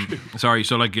sorry.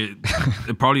 So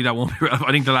probably that won't be relevant.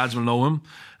 I think the lads will know him,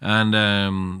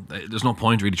 and there's no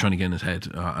point really trying to get in his head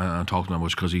and talk to him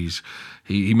much, because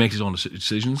he makes his own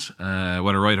decisions,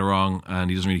 whether right or wrong,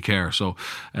 and he doesn't really care. So.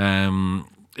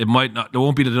 It might not. There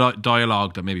won't be the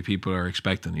dialogue that maybe people are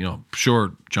expecting.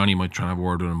 Sure, Johnny might try and have a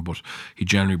word with him, but he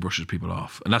generally brushes people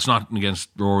off, and that's not against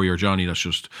Rory or Johnny. That's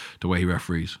just the way he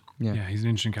referees. Yeah, he's an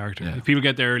interesting character. Yeah. If people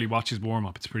get there early, watch his warm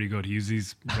up. It's pretty good. He uses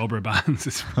these rubber bands.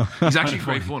 He's actually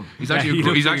great fun. He's actually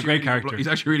a great character. He's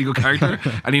actually a really good character,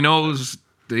 and he knows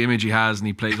the image he has, and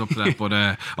he plays up to that. But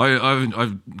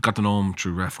I've got to know him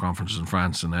through ref conferences in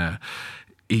France, and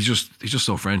he's just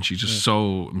so French. He's just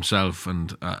so himself,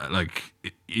 and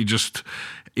he's a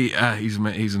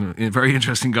very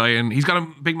interesting guy, and he's got a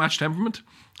big match temperament.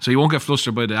 So he won't get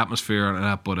flustered by the atmosphere and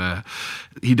that, but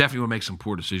he definitely will make some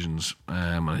poor decisions.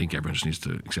 And I think everyone just needs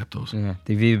to accept those. Yeah,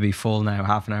 the view will be full now,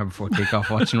 half an hour before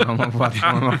kickoff, watching warm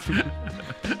up.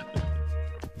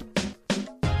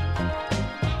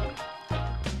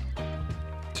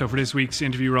 So for this week's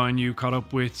interview, Ryan, you caught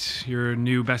up with your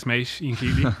new best mate, Ian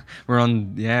Keeley. We're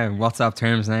on WhatsApp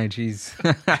terms now. Jeez,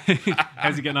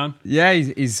 how's he getting on? Yeah,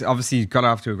 he's obviously got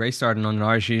off to a great start in London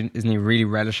Irish. Isn't he really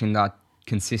relishing that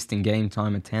consistent game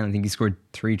time at 10? I think he scored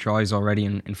 3 tries already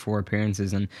in 4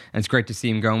 appearances, and it's great to see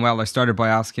him going well. I started by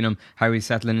asking him how he's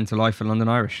settling into life at London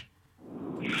Irish.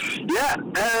 Yeah,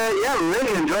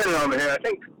 really enjoyed it over here. I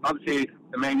think obviously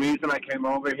the main reason I came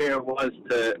over here was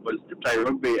to play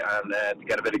rugby and to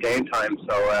get a bit of game time.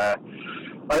 So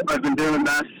I've been doing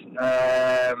that,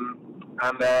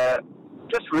 and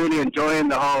just really enjoying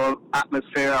the whole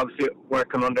atmosphere. Obviously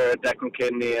working under Declan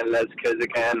Kidney and Les Kiz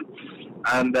again,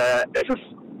 and it's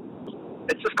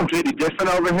just completely different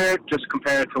over here, just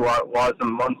compared to what it was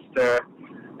in Munster.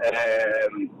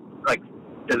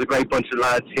 There's a great bunch of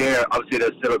lads here. Obviously,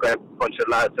 there's still a great bunch of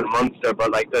lads in Munster,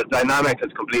 but the dynamic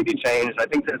has completely changed. I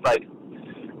think there's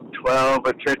 12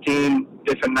 or 13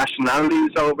 different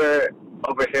nationalities over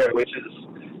here, which is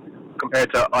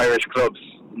compared to Irish clubs.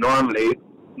 Normally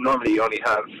you only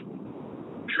have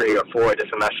 3 or 4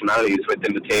 different nationalities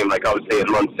within the team. Like obviously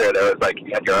in Munster, there was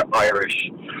you had your Irish,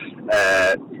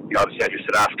 you obviously had your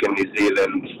South African, New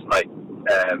Zealand,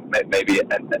 maybe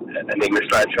an English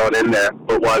lad thrown in there,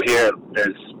 but while here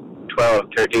there's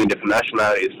 12, 13 different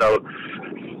nationalities. So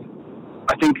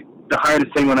I think the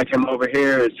hardest thing when I came over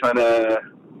here is trying to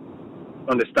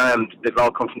understand they've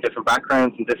all come from different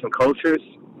backgrounds and different cultures,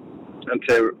 and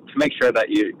to make sure that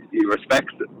you respect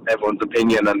everyone's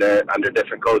opinion and their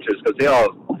different cultures, because they all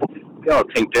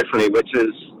think differently, which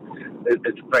is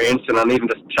it's very interesting. And even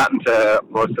just chatting to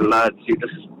most of the lads, you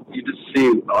just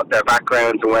see their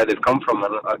backgrounds and where they've come from,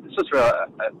 and it's just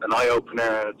an eye opener,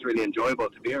 and it's really enjoyable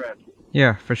to be around.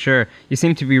 Yeah, for sure. You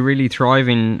seem to be really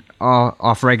thriving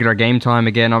off regular game time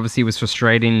again. Obviously, it was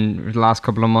frustrating the last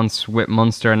couple of months with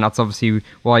Munster, and that's obviously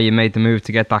why you made the move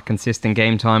to get that consistent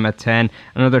game time at 10.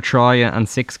 Another try and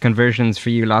 6 conversions for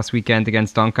you last weekend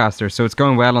against Doncaster, so it's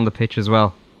going well on the pitch as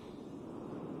well.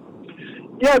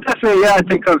 Yeah, definitely. Yeah, I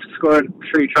think I've scored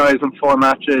 3 tries in 4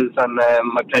 matches, and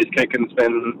my place kicking's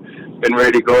been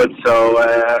really good. So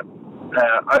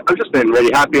I've just been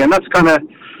really happy, and that's kind of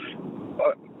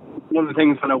one of the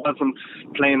things. When I wasn't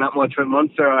playing that much with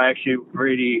Munster, I actually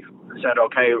really said,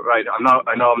 okay, right,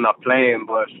 I know I'm not playing,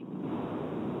 but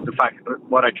the fact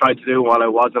what I tried to do while I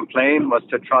wasn't playing was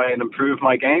to try and improve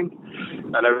my game,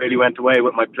 and I really went away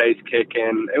with my place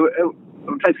kicking.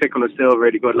 My place kicking was still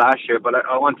really good last year, but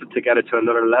I wanted to get it to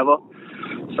another level.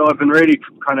 So I've been really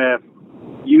kind of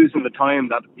using the time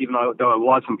that, even though I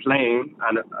wasn't playing,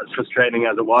 and as frustrating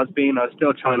as it was being, I was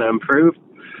still trying to improve.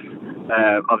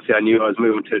 Obviously, I knew I was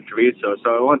moving to Treviso,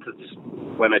 so I wanted,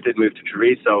 when I did move to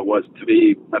Treviso, was to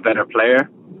be a better player.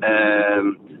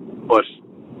 But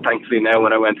thankfully now,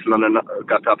 when I went to London, I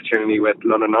got the opportunity with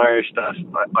London Irish, that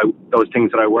those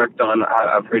things that I worked on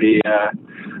have really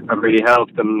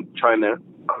helped, and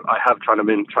I have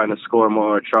been trying to score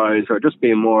more tries, or just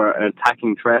being more an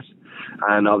attacking threat,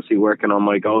 and obviously working on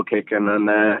my goal kicking. And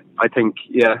I think,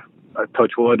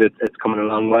 touch wood, it's coming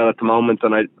along well at the moment.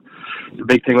 And the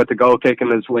big thing with the goal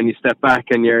kicking is when you step back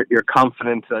and you're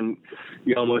confident, and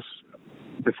you almost,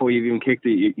 before you've even kicked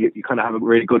it, you kind of have a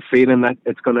really good feeling that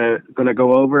it's gonna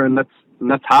go over, and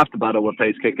that's half the battle with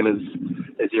place kicking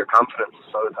is your confidence.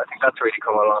 So I think that's really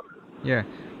come along. Yeah,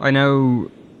 I know.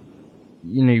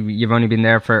 You've only been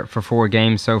there for 4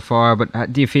 games so far,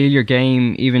 but do you feel your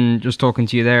game, even just talking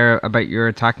to you there about your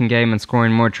attacking game and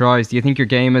scoring more tries, do you think your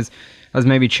game has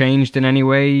maybe changed in any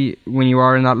way when you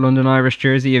are in that London Irish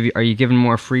jersey? Are you given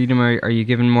more freedom, or are you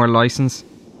given more license?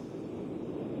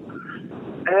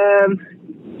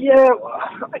 Yeah,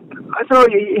 I don't know.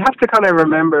 You have to kind of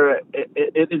remember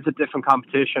it is a different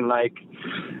competition.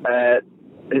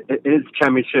 It is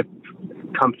championship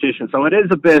competition, so it is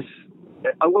a bit.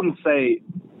 I wouldn't say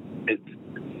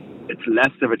it's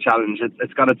less of a challenge.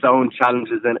 It's got its own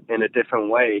challenges in a different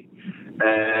way,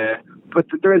 but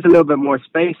there is a little bit more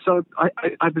space. So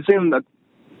I presume that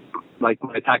my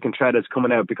attacking threat is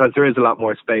coming out because there is a lot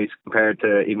more space compared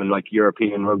to even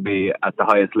European rugby at the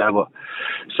highest level.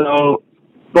 So,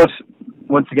 but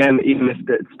once again, even if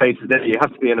the space is there, you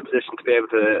have to be in a position to be able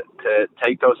to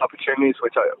take those opportunities,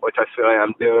 which I feel I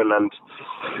am doing.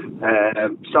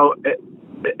 And so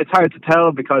it's hard to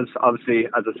tell because obviously,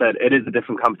 as I said, it is a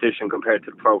different competition compared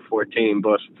to the Pro 14.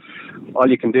 But all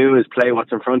you can do is play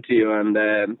what's in front of you, and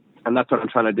that's what I'm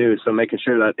trying to do. So making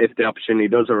sure that if the opportunity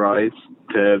does arise,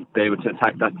 to be able to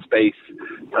attack that space,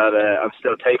 that I'm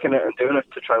still taking it and doing it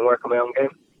to try and work on my own game.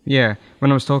 Yeah,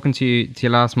 when I was talking to you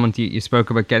last month, you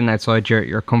spoke about getting outside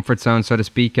your comfort zone, so to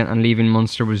speak, and leaving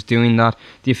Munster was doing that.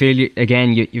 Do you feel,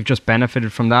 you've just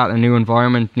benefited from that, a new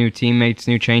environment, new teammates,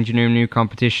 new changing room, new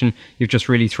competition? You've just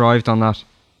really thrived on that?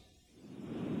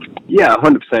 Yeah,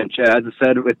 100%. Yeah, as I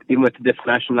said, even with the different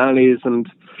nationalities and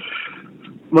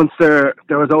Munster,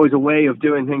 there was always a way of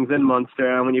doing things in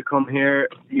Munster, and when you come here,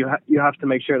 you have to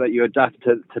make sure that you adapt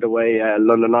to the way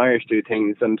London Irish do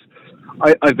things. And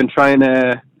I've been trying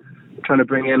to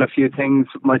bring in a few things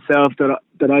myself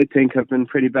that I think have been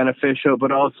pretty beneficial,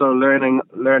 but also learning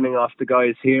off the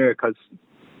guys here, because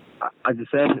as I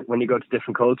said, when you go to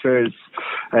different cultures,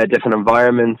 different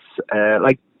environments,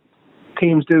 like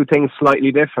teams do things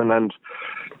slightly different, and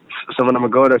some of them are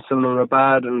good or some of them are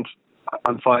bad, and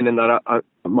I'm finding that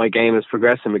my game is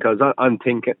progressing because I'm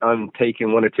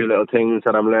taking one or two little things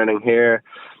that I'm learning here.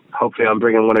 Hopefully I'm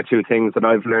bringing one or two things that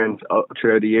I've learned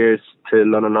throughout the years to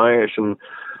London Irish, and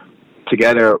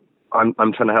together I'm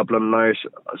trying to help London Irish,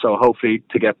 so hopefully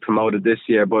to get promoted this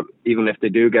year. But even if they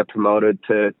do get promoted,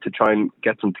 to try and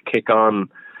get them to kick on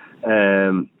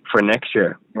for next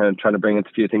year, and trying to bring a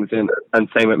few things in. And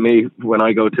same with me, when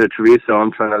I go to Treviso,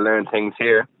 I'm trying to learn things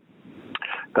here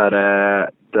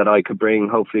that I could bring,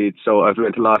 hopefully. So I've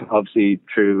learned a lot, obviously,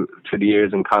 through the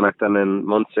years in Connacht and in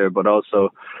Munster, but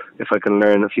also if I can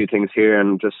learn a few things here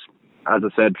and just, as I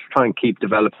said, try and keep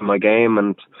developing my game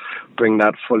and bring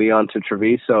that fully onto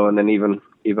Treviso, and then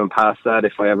even past that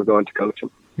if I ever go into coaching.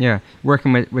 Yeah,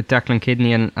 working with Declan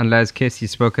Kidney and Les Kiss,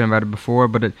 you've spoken about it before,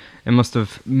 but it must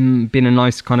have been a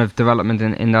nice kind of development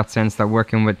in that sense, that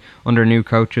working under new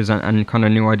coaches and kind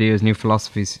of new ideas, new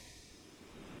philosophies.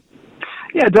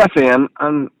 Yeah, definitely,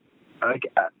 and like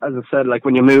as I said, like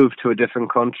when you move to a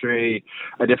different country,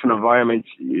 a different environment,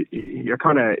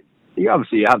 you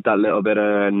obviously have that little bit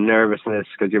of nervousness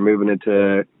because you're moving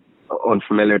into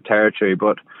unfamiliar territory,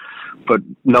 but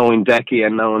knowing Decky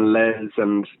and knowing Les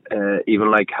and even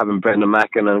like having Brendan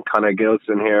Mackin and Conor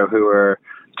Gilson here, who are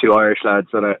two Irish lads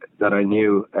that I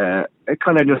knew, it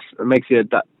kind of just makes you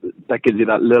that gives you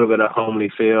that little bit of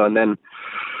homely feel. And then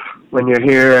when you're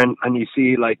here and you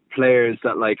see like players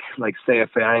that like Seiya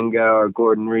Fayanga or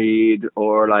Gordon Reid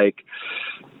or like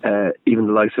even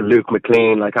the likes of Luke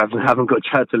McLean, like I've been having good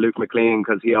chats with Luke McLean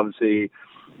because he obviously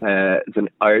is an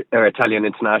Italian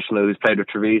international who's played with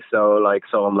Treviso, like,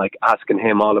 so I'm like asking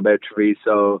him all about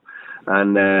Treviso,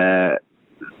 and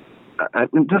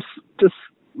just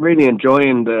really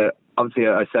enjoying obviously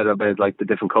I said about like the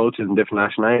different cultures and different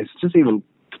nationalities, just even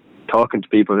talking to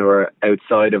people who are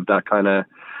outside of that kind of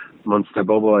Munster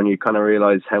bubble, and you kind of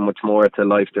realise how much more to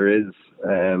life there is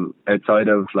outside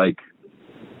of like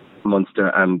Munster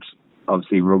and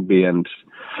obviously rugby and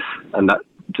that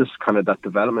just kind of that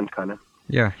development kind of.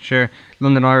 Yeah, sure.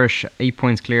 London Irish 8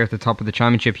 points clear at the top of the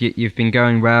championship. You've been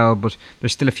going well, but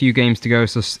there's still a few games to go,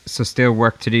 so still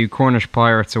work to do. Cornish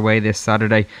Pirates away this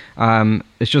Saturday.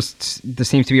 It's just there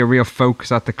seems to be a real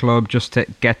focus at the club just to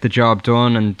get the job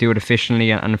done and do it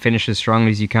efficiently and finish as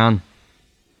strongly as you can.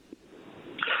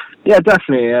 Yeah,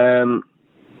 definitely.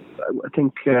 I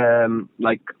think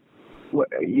like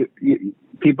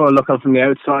people are looking from the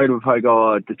outside with how I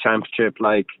go the championship,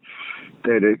 like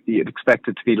you'd expect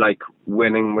it to be like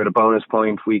winning with a bonus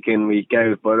point week in, week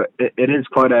out, but it is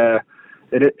quite it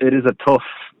is a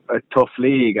tough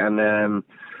league, and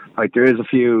like there is a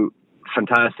few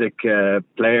fantastic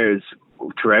players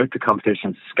throughout the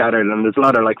competition scattered, and there's a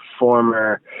lot of like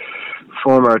former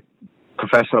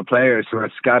professional players who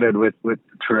are scattered with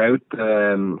throughout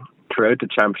the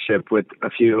championship, with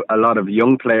a lot of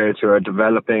young players who are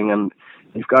developing, and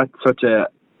you've got such a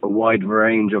wide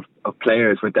range of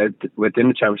players within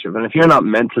the championship. And if you're not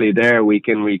mentally there week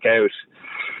in, week out,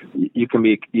 you can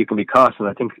be caught. And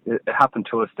I think it happened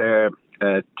to us there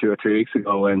 2 or 3 weeks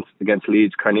ago against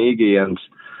Leeds Carnegie, and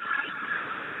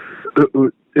it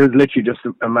was literally just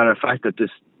a matter of fact that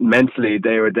just mentally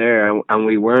they were there and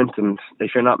we weren't. And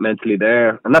if you're not mentally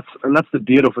there, and that's the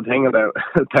beautiful thing about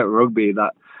rugby,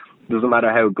 that doesn't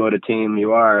matter how good a team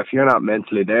you are, if you're not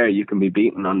mentally there, you can be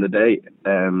beaten on the day.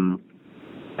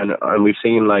 And we've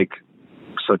seen like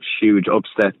such huge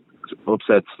upsets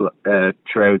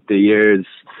throughout the years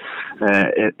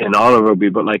in all of rugby.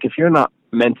 But like if you're not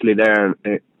mentally there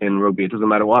in rugby, it doesn't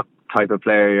matter what type of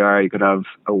player you are, you could have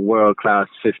a world class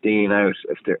 15 out.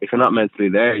 If you're not mentally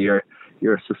there,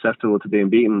 you're susceptible to being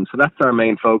beaten. So that's our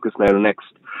main focus now. The next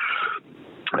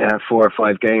 4 or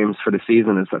 5 games for the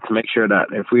season is that to make sure that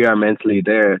if we are mentally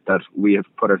there, that we have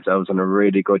put ourselves in a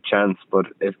really good chance. But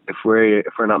if we're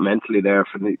not mentally there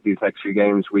for these next few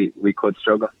games, we could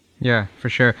struggle. Yeah, for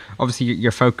sure. Obviously,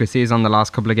 your focus is on the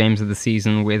last couple of games of the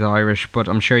season with Irish, but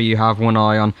I'm sure you have one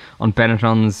eye on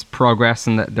Benetton's progress,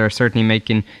 and that they're certainly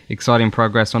making exciting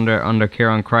progress under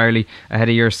Kieran Crowley ahead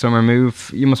of your summer move.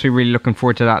 You must be really looking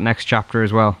forward to that next chapter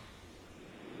as well.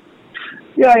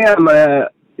 Yeah, I am.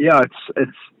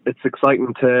 It's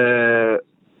exciting to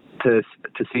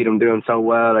see them doing so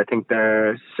well. I think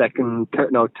they're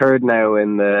third now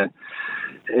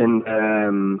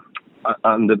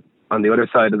on the other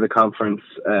side of the conference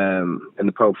in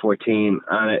the Pro 14,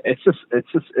 and it's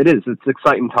an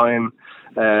exciting time.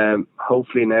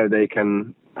 Hopefully now they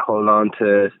can hold on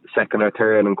to second or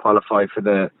third and qualify for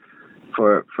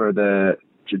the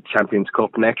Champions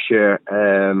Cup next year.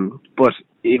 But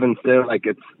even still, like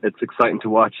it's exciting to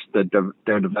watch their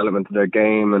development of their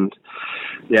game, and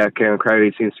yeah, Kieran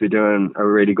Crowley seems to be doing a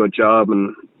really good job,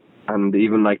 and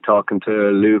even like talking to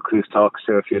Luke,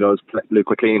 Luke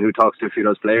McLean, who talks to a few of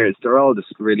those players, they're all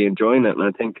just really enjoying it. And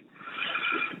I think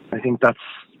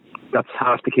that's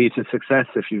half the key to success.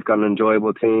 If you've got an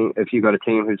enjoyable team, if you've got a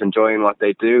team who's enjoying what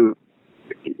they do,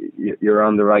 you're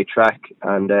on the right track.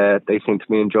 And they seem to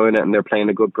be enjoying it, and they're playing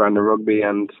a good brand of rugby.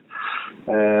 And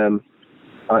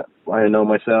I know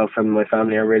myself and my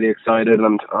family are really excited,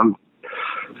 and I'm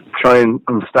starting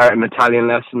Italian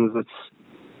lessons.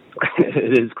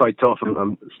 It is quite tough.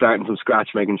 I'm starting from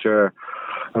scratch, making sure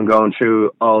I'm going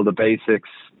through all the basics,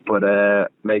 but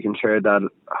making sure that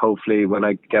hopefully when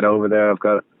I get over there, I've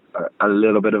got a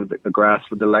little bit of the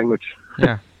grasp of the language.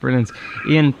 Yeah, brilliant.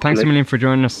 Ian, thanks a million for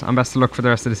joining us, and best of luck for the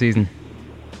rest of the season.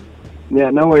 Yeah,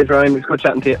 no worries, Ryan. It was good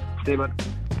chatting to you. See you, man.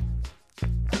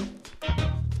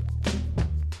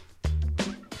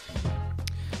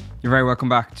 You're very welcome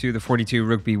back to the 42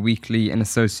 Rugby Weekly in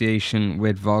association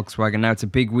with Volkswagen. Now it's a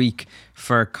big week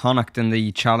for Connacht in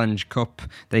the Challenge Cup.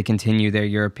 They continue their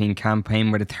European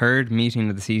campaign with a third meeting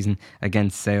of the season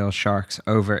against Sale Sharks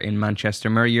over in Manchester.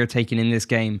 Murray, you're taking in this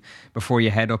game before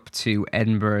you head up to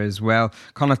Edinburgh as well.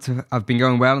 Connacht have been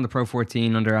going well in the Pro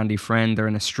 14 under Andy Friend. They're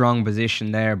in a strong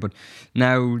position there, but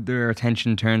now their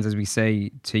attention turns, as we say,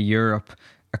 to Europe.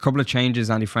 A couple of changes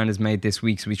Andy Friend has made this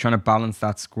week, so he's trying to balance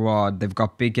that squad. They've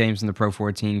got big games in the Pro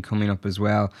 14 coming up as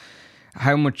well.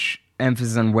 How much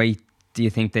emphasis and weight do you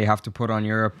think they have to put on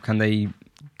Europe? Can they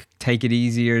take it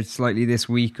easier slightly this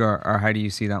week, or how do you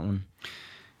see that one?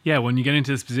 Yeah, when you get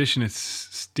into this position,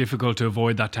 it's difficult to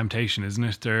avoid that temptation, isn't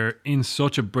it? They're in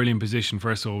such a brilliant position,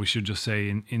 first of all, we should just say,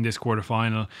 in this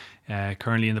quarterfinal,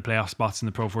 currently in the playoff spots in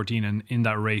the Pro 14, and in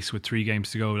that race with 3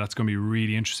 games to go. That's going to be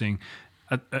really interesting.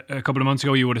 A couple of months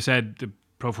ago, you would have said the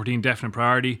Pro 14 definite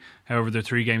priority. However, they're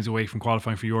 3 games away from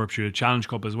qualifying for Europe through the Challenge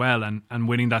Cup as well, and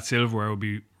winning that silverware would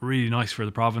be really nice for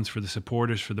the province, for the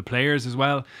supporters, for the players as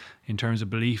well, in terms of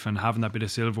belief and having that bit of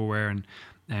silverware and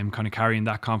kind of carrying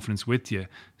that confidence with you.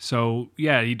 So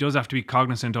yeah, he does have to be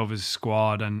cognizant of his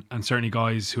squad, and certainly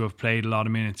guys who have played a lot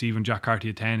of minutes. Even Jack Carty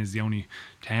at 10 is the only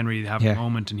 10 really they have at the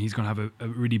moment, and he's going to have a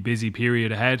really busy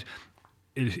period ahead.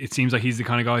 It seems like he's the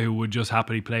kind of guy who would just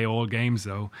happily play all games,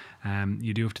 though.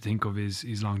 You do have to think of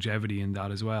his longevity in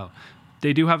that as well.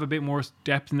 They do have a bit more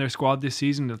depth in their squad this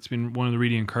season. That's been one of the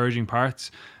really encouraging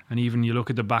parts. And even you look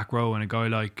at the back row, and a guy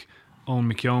like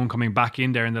Owen McKeown coming back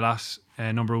in there in the last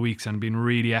number of weeks and being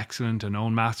really excellent, and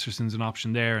Owen Masterson's an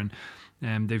option there.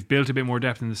 And they've built a bit more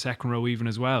depth in the second row even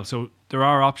as well. So there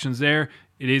are options there.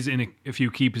 It is in a few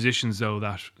key positions, though,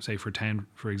 that, say, for 10,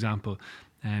 for example,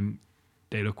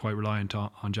 they look quite reliant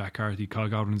on Jack Carty. Kyle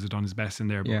Godwin's done his best in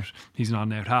there, but he's not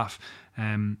an out half.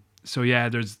 So yeah,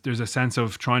 there's a sense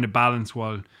of trying to balance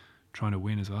while trying to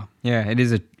win as well. Yeah, it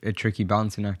is a tricky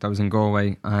balancing act. I was in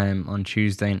Galway on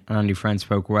Tuesday, and Andy Friend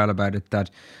spoke well about it, that,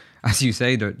 as you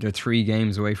say, they're 3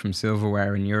 games away from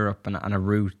silverware in Europe, and a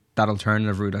route, that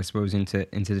alternative route, I suppose, into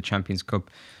the Champions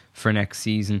Cup for next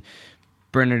season.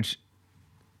 Bernard,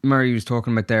 Murray was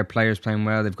talking about their players playing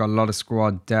well. They've got a lot of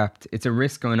squad depth. It's a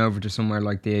risk going over to somewhere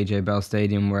like the AJ Bell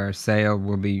Stadium, where Sale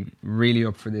will be really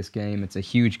up for this game. It's a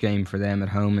huge game for them at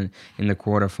home in the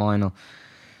quarter-final.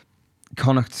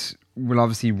 Connacht will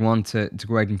obviously want to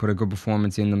go out and put a good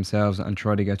performance in themselves and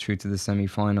try to get through to the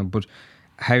semi-final. But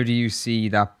how do you see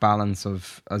that balance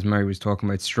of, as Murray was talking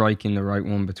about, striking the right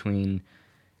one between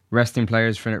resting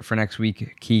players for next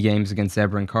week, key games against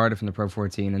Zebra and Cardiff in the Pro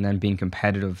 14, and then being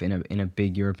competitive in a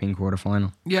big European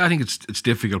quarter-final? Yeah, I think it's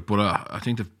difficult, but I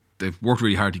think they've worked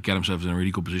really hard to get themselves in a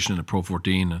really good position in the Pro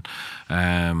 14,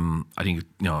 and I think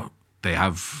they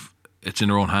have. It's in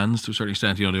their own hands to a certain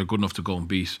extent. They're good enough to go and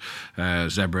beat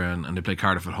Zebra, and they play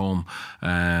Cardiff at home.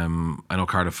 I know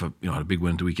Cardiff, had a big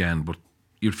win at the weekend, but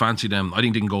you'd fancy them. I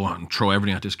think they can go and throw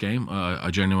everything at this game. I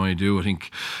genuinely do. I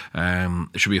think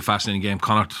it should be a fascinating game.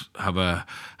 Connacht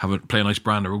play a nice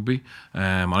brand of rugby,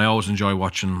 and I always enjoy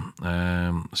watching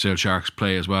Sale Sharks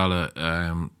play as well.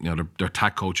 Their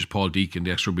attack coach is Paul Deacon, the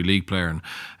ex-rugby league player,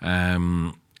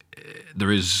 and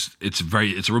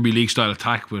it's a rugby league style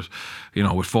attack with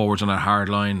forwards on that hard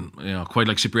line, quite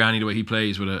like Cipriani the way he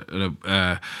plays with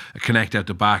a connect out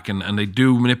the back, and they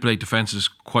do manipulate defences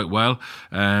quite well.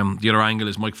 The other angle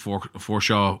is Mike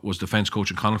Forshaw was defence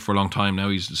coach in Connacht for a long time. Now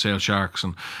he's the Sale Sharks,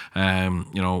 and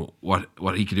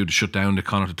what he can do to shut down the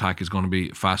Connacht attack is going to be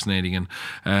fascinating.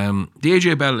 And the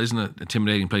AJ Bell isn't an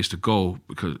intimidating place to go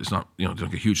because it's not they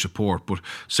don't get huge support, but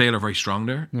Sale are very strong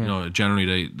there.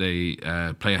 Generally they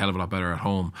play a hell of a lot better at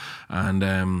home,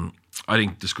 and I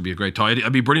think this could be a great tie.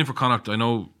 It'd be brilliant for Connacht. I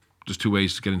know there's two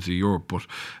ways to get into Europe, but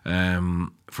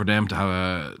for them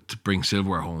to bring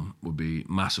silverware home would be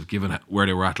massive, given where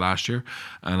they were at last year.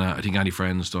 And I think Andy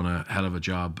Friend's done a hell of a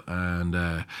job, and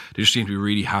they just seem to be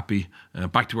really happy,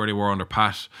 back to where they were under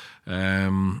Pat.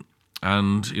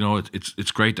 And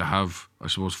it's great to have, I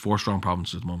suppose, 4 strong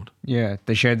provinces at the moment. Yeah,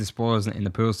 they shared the spoils in the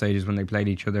pool stages when they played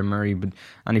each other, Murray. But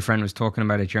Andy Friend was talking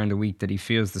about it during the week, that he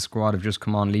feels the squad have just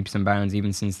come on leaps and bounds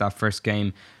even since that first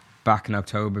game back in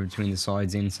October between the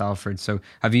sides in Salford. So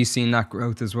have you seen that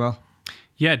growth as well?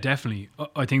 Yeah, definitely.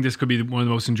 I think this could be one of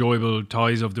the most enjoyable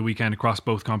ties of the weekend across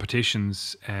both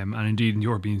competitions, and indeed in the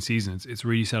European season. It's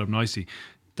really set up nicely.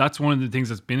 That's one of the things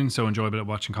that's been so enjoyable at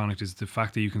watching Connacht, is the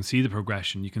fact that you can see the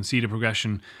progression. You can see the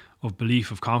progression of belief,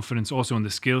 of confidence, also in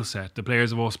the skill set. The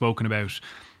players have all spoken about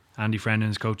Andy Friend and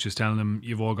his coaches telling them,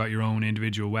 you've all got your own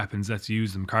individual weapons, let's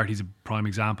use them. Carty's a prime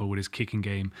example with his kicking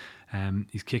game.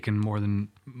 He's kicking more than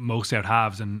most out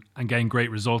halves and getting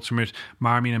great results from it.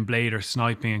 Marmion and Blade are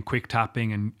sniping and quick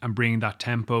tapping and bringing that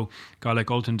tempo. Guy like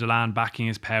Ultan Delan backing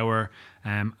his power,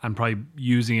 and probably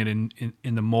using it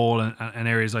in the maul and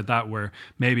areas like that where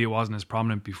maybe it wasn't as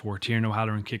prominent before. Tiernan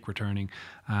O'Halloran kick returning,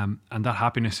 and that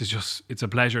happiness is it's a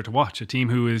pleasure to watch. A team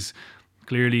who is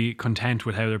clearly content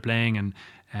with how they're playing and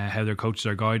how their coaches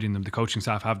are guiding them. The coaching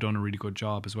staff have done a really good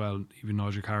job as well. Even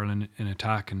Nigel Carroll in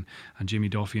attack and Jimmy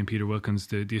Duffy and Peter Wilkins.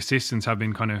 The assistants have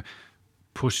been kind of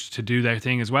pushed to do their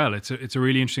thing as well. It's a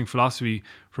really interesting philosophy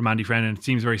from Andy Friend, and it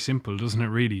seems very simple, doesn't it?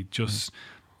 Really, just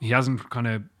he hasn't kind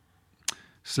of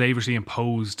slavishly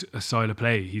imposed a style of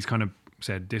play. He's kind of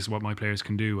said, this is what my players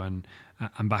can do, and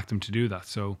backed them to do that.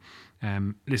 So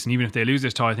listen, even if they lose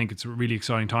this tie, I think it's a really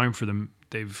exciting time for them.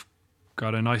 They've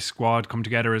got a nice squad come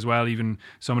together as well. Even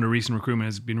some of the recent recruitment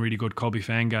has been really good. Colby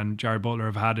Fenga and Jared Butler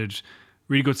have added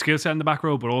really good skill set in the back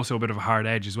row, but also a bit of a hard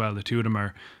edge as well. The two of them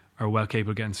are well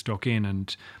capable of getting stuck in,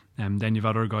 and then you've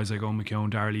had other guys like Owen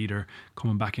McKeown, Darrell Eder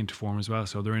coming back into form as well.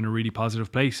 So they're in a really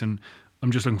positive place, and I'm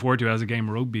just looking forward to it as a game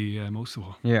of rugby most of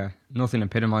all. Yeah, nothing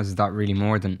epitomises that really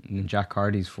more than Jack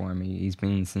Carty's form. He's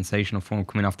been in sensational form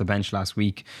coming off the bench last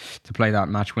week to play that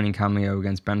match-winning cameo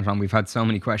against Benetton. We've had so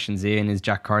many questions in. Is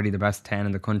Jack Carty the best 10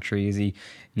 in the country? Is he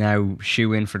now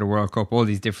shoe-in for the World Cup? All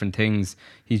these different things.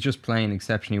 He's just playing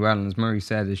exceptionally well, and as Murray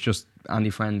said, it's just Andy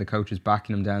Friend, the coach, is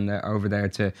backing him down there over there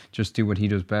to just do what he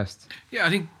does best. Yeah, I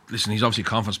think, listen, he's obviously a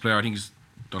confidence player. I think he's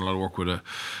done a lot of work with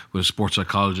a sports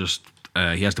psychologist.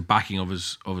 He has the backing of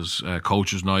his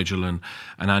coaches, Nigel and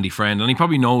Andy Friend, and he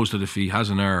probably knows that if he has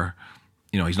an error,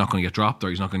 he's not going to get dropped, or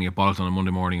he's not going to get bollocked on a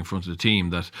Monday morning in front of the team.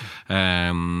 That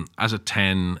as a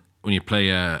 10, when you play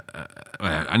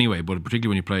anyway, but particularly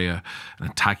when you play an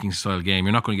attacking style game,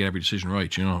 you're not going to get every decision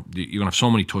right. You're going to have so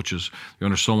many touches, you're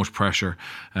under so much pressure,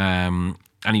 and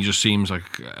he just seems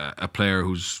like a player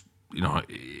who's,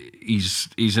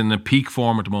 he's in the peak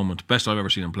form at the moment. Best I've ever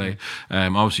seen him play.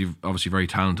 Obviously very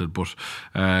talented, but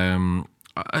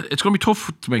it's going to be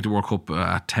tough to make the World Cup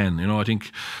at 10. I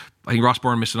think Ross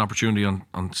Byrne missed an opportunity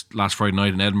on last Friday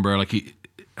night in Edinburgh. Like,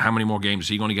 how many more games is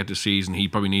he going to get this season? He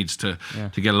probably needs to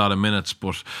get a lot of minutes,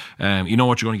 but you know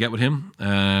what you're going to get with him.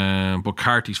 But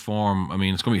Carty's form, I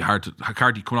mean, it's going to be hard to.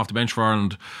 Carty coming off the bench for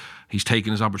Ireland, he's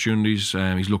taken his opportunities.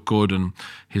 He's looked good, and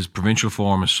his provincial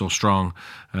form is so strong.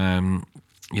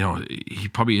 He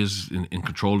probably is in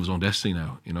control of his own destiny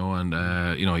now. And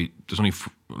there's only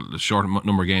a short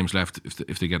number of games left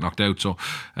if they get knocked out. So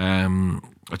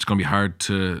it's going to be hard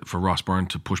for Ross Byrne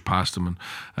to push past him.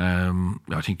 And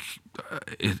I think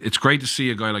it's great to see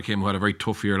a guy like him who had a very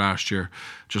tough year last year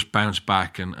just bounce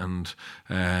back and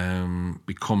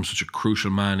become such a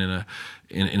crucial man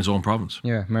in his own province.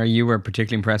 Yeah, Mary, you were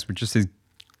particularly impressed with just his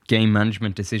game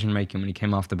management decision making when he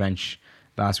came off the bench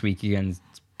last week against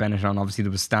Benetton. Obviously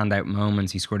there was standout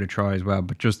moments, he scored a try as well,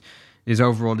 but just his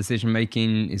overall decision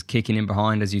making, his kicking in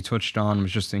behind, as you touched on,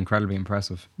 was just incredibly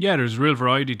impressive. Yeah, there's real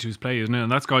variety to his play, isn't it?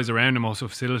 And that's guys around him also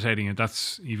facilitating it.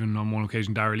 That's even on one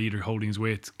occasion Darrell Eder holding his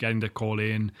weight, getting the call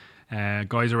in.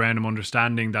 Guys around him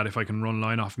understanding that if I can run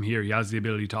line off him here, he has the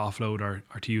ability to offload or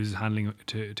to use his handling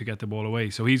to get the ball away.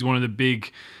 So he's one of the big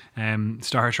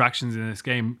star attractions in this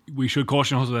game. We should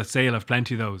caution also that Sale have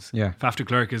plenty of those. Yeah. Faf de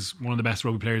Klerk is one of the best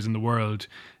rugby players in the world.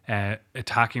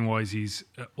 Attacking wise, he's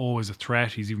always a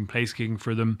threat. He's even place kicking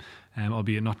for them,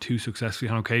 albeit not too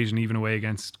successfully on occasion. Even away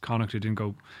against Connacht, it didn't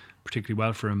go particularly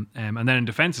well for him. And then in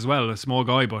defence as well, a small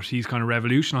guy, but he's kind of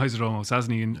revolutionised it almost,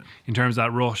 hasn't he, in terms of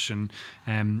that rush and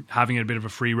having a bit of a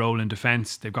free role in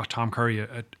defence. They've got Tom Curry,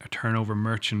 a turnover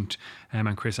merchant,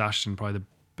 and Chris Ashton, probably the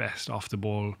best off the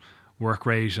ball work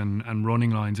rate and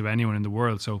running lines of anyone in the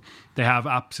world. So they have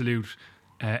absolute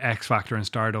X factor and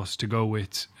stardust to go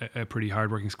with a pretty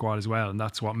hard-working squad as well, and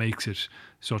that's what makes it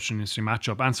such an interesting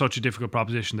matchup and such a difficult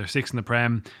proposition. They're sixth in the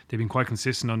Prem. They've been quite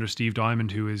consistent under Steve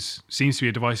Diamond, who seems to be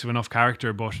a divisive enough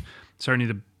character, but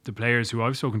certainly the players who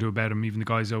I've spoken to about him, even the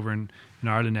guys over in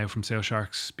Ireland now from Sale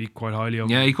Sharks, speak quite highly of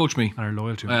him. Yeah, he coached me and are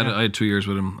loyal to him. I had 2 years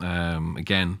with him.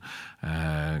 Again,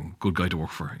 good guy to work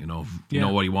for. You know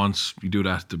what he wants, you do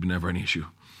that, there'll be never any issue.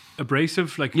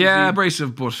 Abrasive, like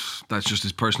abrasive, but that's just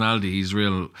his personality. He's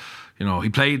real, he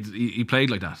played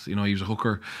like that. He was a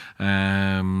hooker,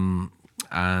 and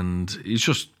he's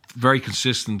just very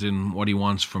consistent in what he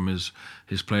wants from his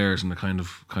players and the kind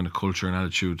of culture and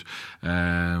attitude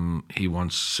he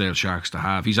wants Sale Sharks to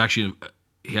have. He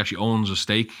actually owns a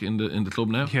stake in the club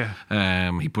now.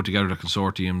 Yeah. He put together the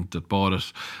consortium that bought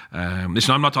it.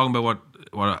 Listen, I'm not talking about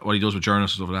what he does with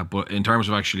journalists and stuff like that, but in terms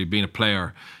of actually being a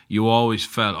player, I always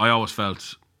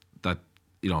felt that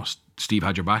Steve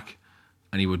had your back,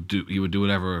 and he would do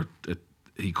whatever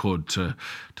he could to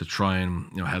try and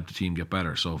help the team get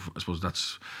better. So I suppose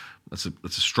that's a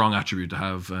strong attribute to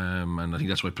have, and I think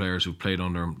that's why players who've played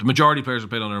under him, the majority of players who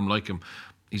played under him, like him.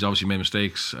 He's obviously made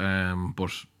mistakes,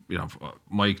 but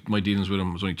my dealings with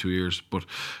him was only 2 years, but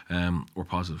were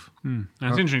positive. And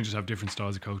it's interesting to just have different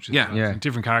styles of coaches. Yeah.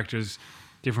 Different characters,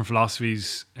 different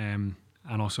philosophies, and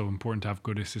also important to have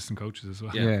good assistant coaches as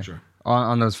well. Yeah. Sure.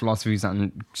 On those philosophies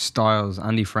and styles,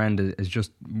 Andy Friend has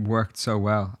just worked so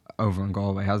well over in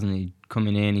Galway, hasn't he?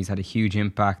 Coming in, he's had a huge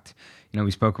impact.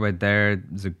 We spoke about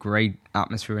there's a great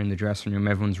atmosphere in the dressing room.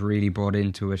 Everyone's really bought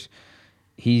into it.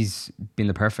 He's been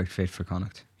the perfect fit for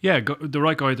Connacht. Yeah, the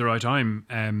right guy at the right time.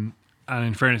 And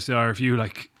in fairness, there are a few,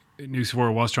 like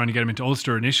Nusafora was trying to get him into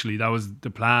Ulster initially. That was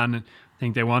the plan. I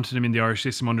think they wanted him in the Irish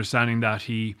system, understanding that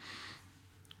he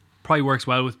probably works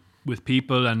well with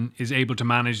people and is able to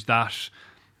manage that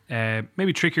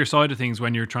maybe trickier side of things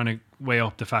when you're trying to weigh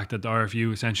up the fact that the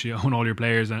RFU essentially own all your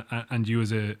players and you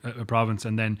as a province,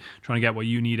 and then trying to get what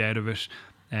you need out of it.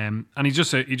 And he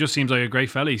just seems like a great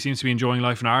fella. He seems to be enjoying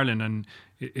life in Ireland, and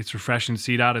it's refreshing to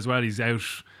see that as well. He's out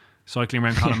cycling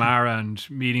around Connemara and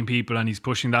meeting people, and he's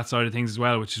pushing that side of things as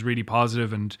well, which is really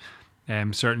positive and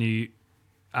certainly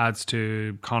adds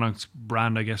to Connacht's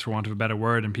brand, I guess, for want of a better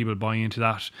word, and people buying into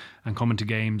that and coming to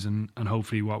games and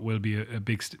hopefully what will be a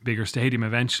bigger stadium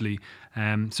eventually.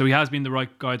 So he has been the right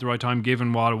guy at the right time,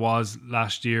 given what it was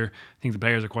last year. I think the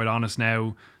players are quite honest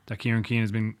now that Kieran Keane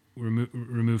has been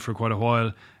removed for quite a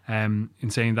while, in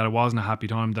saying that it wasn't a happy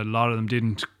time, that a lot of them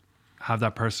didn't have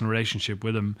that personal relationship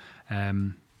with him,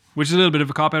 which is a little bit of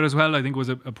a cop-out as well. I think it was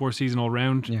a poor season all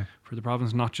round for the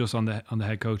province, not just on the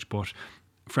head coach, but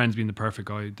Friend's been the perfect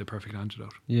guy, the perfect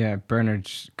antidote. Yeah,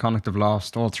 Bernard, Connacht have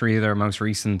lost all three of their most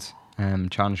recent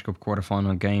Challenge Cup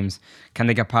quarterfinal games. Can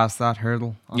they get past that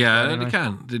hurdle? Yeah, they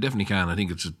can. They definitely can. I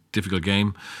think it's a difficult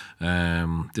game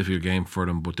for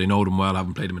them, but they know them well,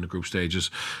 haven't played them in the group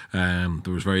stages. There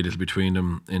was very little between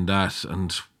them in that,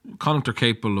 and Connacht are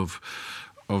capable of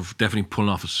definitely pulling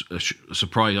off a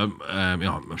surprise.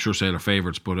 I'm sure Sale are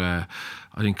favourites, but I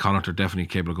think Connacht are definitely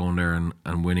capable of going there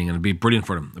and winning, and it'd be brilliant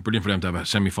for them. Brilliant for them to have a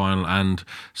semi-final and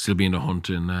still be in the hunt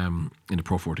in the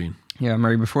Pro 14. Yeah,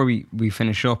 Murray, before we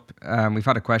finish up, we've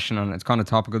had a question on it. It's kind of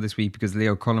topical this week because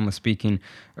Leo Cullen was speaking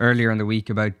earlier in the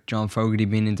week about John Fogarty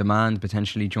being in demand,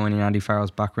 potentially joining Andy Farrell's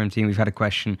backroom team. We've had a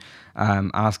question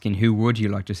asking who would you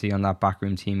like to see on that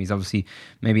backroom team. He's obviously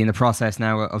maybe in the process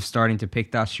now of starting to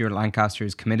pick that. Stuart Lancaster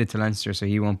is committed to Leinster, so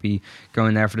he won't be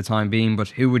going there for the time being. But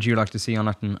who would you like to see on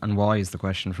it, and why is the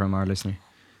question from our listener?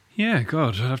 Yeah,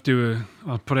 God,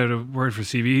 I'll put out a word for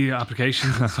CV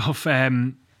applications and stuff.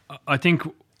 I think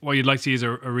what you'd like to see is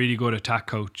a really good attack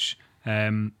coach.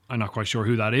 I'm not quite sure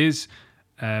who that is,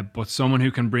 but someone who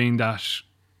can bring that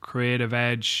creative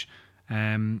edge.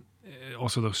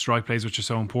 Also those strike plays, which are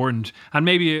so important, and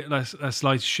maybe a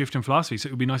slight shift in philosophy. So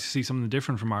it would be nice to see something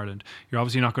different from Ireland. You're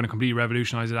obviously not going to completely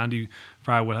revolutionise it. Andy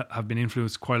Farrell will have been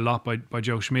influenced quite a lot by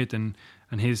Joe Schmidt and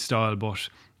his style, but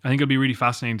I think it'll be really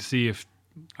fascinating to see if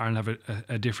Ireland have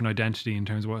a different identity in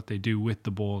terms of what they do with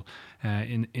the ball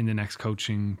in the next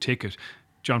coaching ticket.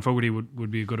 John Fogarty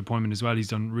would be a good appointment as well. He's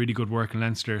done really good work in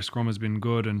Leinster. Scrum has been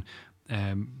good and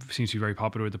seems to be very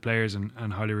popular with the players and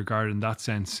highly regarded in that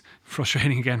sense.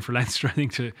 Frustrating again for Leinster, I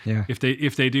think,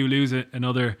 if they do lose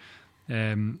another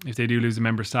if they do lose a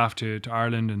member of staff to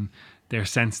Ireland, and their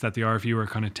sense that the RFU are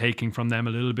kind of taking from them a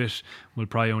little bit will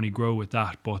probably only grow with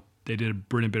that. But they did a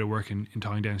brilliant bit of work in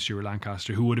tying down Stuart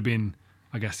Lancaster, who would have been,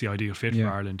 I guess, the ideal fit for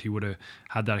Ireland. He would have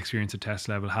had that experience at test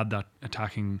level, had that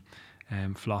attacking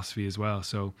philosophy as well.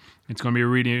 So it's going to be a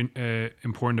really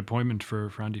important appointment for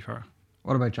Andy Farrell.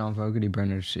 What about John Fogarty,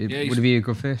 Bernard? Would he be a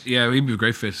good fit? Yeah, he'd be a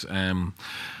great fit.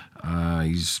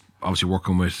 He's obviously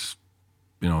working with,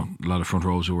 a lot of front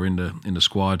rows who were in the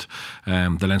squad.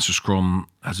 The Leinster scrum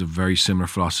has a very similar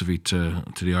philosophy to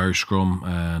the Irish scrum,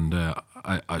 and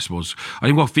I suppose I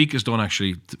think what Feek has done,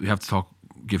 actually, we have to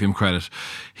give him credit.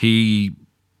 He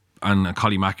and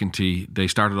Collie McEntee, they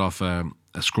started off a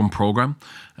scrum program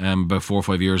about 4 or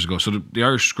 5 years ago. So the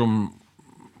Irish scrum,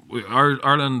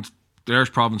 Ireland. The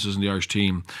Irish provinces and the Irish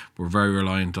team were very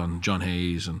reliant on John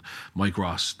Hayes and Mike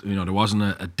Ross. There wasn't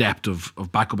a depth of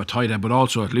backup at tight head, but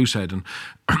also at loose head, and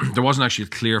there wasn't actually a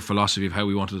clear philosophy of how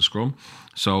we wanted to scrum.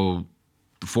 So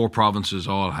the 4 provinces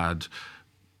all had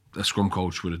a scrum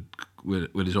coach with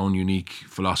his own unique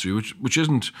philosophy, which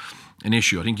isn't an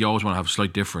issue. I think you always want to have a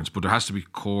slight difference, but there has to be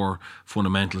core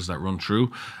fundamentals that run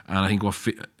through. And I think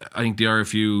the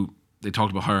RFU, they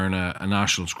talked about hiring a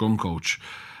national scrum coach.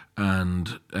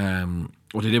 And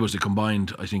what they did was they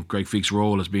combined, I think, Greg Feek's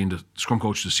role as being the scrum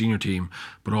coach to the senior team,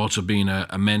 but also being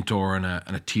a mentor and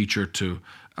a teacher to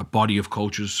a body of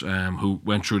coaches who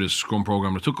went through this scrum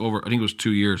program. It took over, I think it was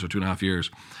 2 years or 2.5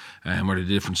 years, where they did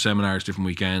different seminars, different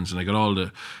weekends, and they got all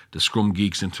the scrum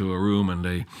geeks into a room, and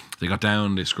they got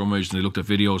down, they scrummaged, and they looked at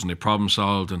videos, and they problem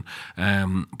solved. And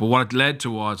but what it led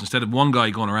to was, instead of one guy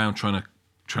going around trying to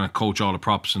coach all the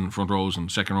props and front rows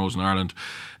and second rows in Ireland,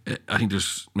 I think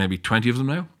there's maybe 20 of them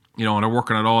now, and they're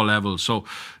working at all levels. So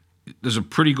there's a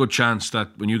pretty good chance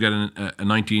that when you get a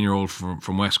 19-year-old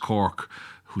from West Cork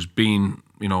who's been,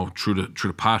 through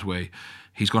the pathway,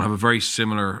 he's going to have a very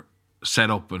similar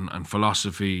setup and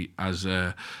philosophy as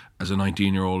a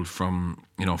 19-year-old from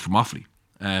Offaly,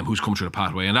 who's come through the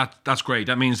pathway, and that's great.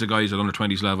 That means the guys at under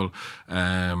 20s level,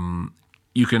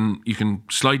 you can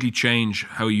slightly change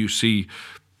how you see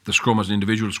the scrum as an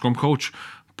individual scrum coach,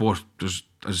 but there's,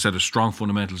 as I said, there's strong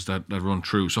fundamentals that run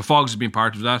through. So Foggs has been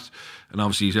part of that, and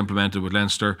obviously he's implemented with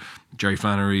Leinster. Jerry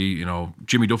Flannery,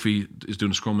 Jimmy Duffy is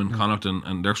doing a scrum in Connacht,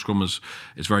 and their scrum is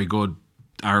very good.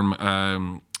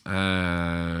 Aaron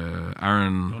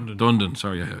Dundon,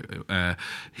 sorry,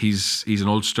 he's an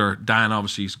Ulster. Dan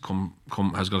obviously has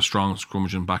got a strong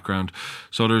scrummaging background.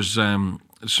 So there's some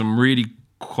really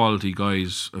quality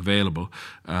guys available,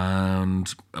 but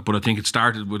I think it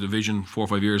started with a vision 4 or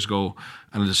 5 years ago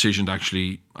and a decision to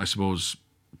actually, I suppose,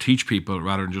 teach people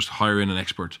rather than just hire in an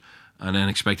expert and then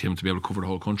expect him to be able to cover the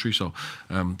whole country. So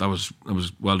that was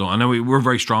well done. I know we're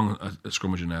very strong at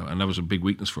scrummaging now, and that was a big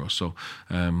weakness for us. So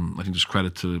I think there's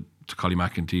credit to Collie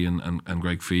McEntee and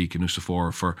Greg Feek and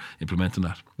Nusa for implementing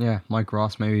that. Yeah, Mike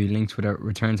Ross maybe linked with a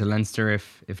return to Leinster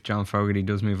if John Fogarty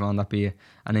does move on. That'd be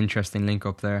an interesting link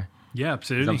up there. Yeah,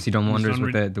 absolutely. He's obviously done wonders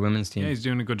with the women's team. Yeah, he's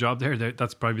doing a good job there.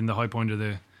 That's probably been the high point of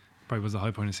the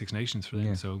high point of Six Nations for them.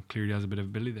 Yeah. So clearly has a bit of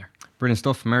ability there. Brilliant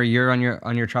stuff. Mary, you're on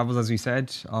your travels, as we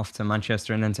said, off to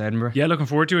Manchester and then to Edinburgh. Yeah, looking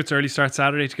forward to it. It's early start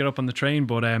Saturday to get up on the train,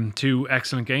 but 2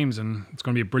 excellent games, and it's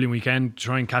going to be a brilliant weekend.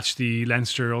 Try and catch the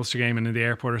Leinster Ulster game in the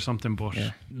airport or something, but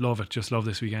love it. Just love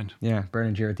this weekend. Yeah,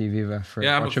 Bernard, you're at the Aviva for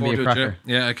I'm what should be a cracker.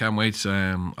 Yeah, I can't wait.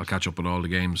 I'll catch up with all the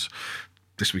games.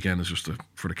 This weekend is just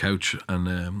for the couch and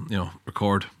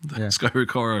record Sky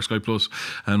Record or Sky Plus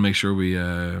and make sure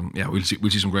we'll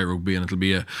see some great rugby, and it'll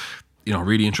be a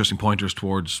really interesting pointers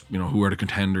towards who are the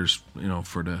contenders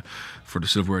for the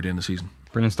silverware at the end of the season.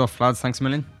 Brilliant stuff, lads. Thanks a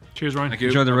million. Cheers, Ryan. Thank you.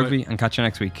 Enjoy the rugby and catch you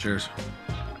next week. Cheers.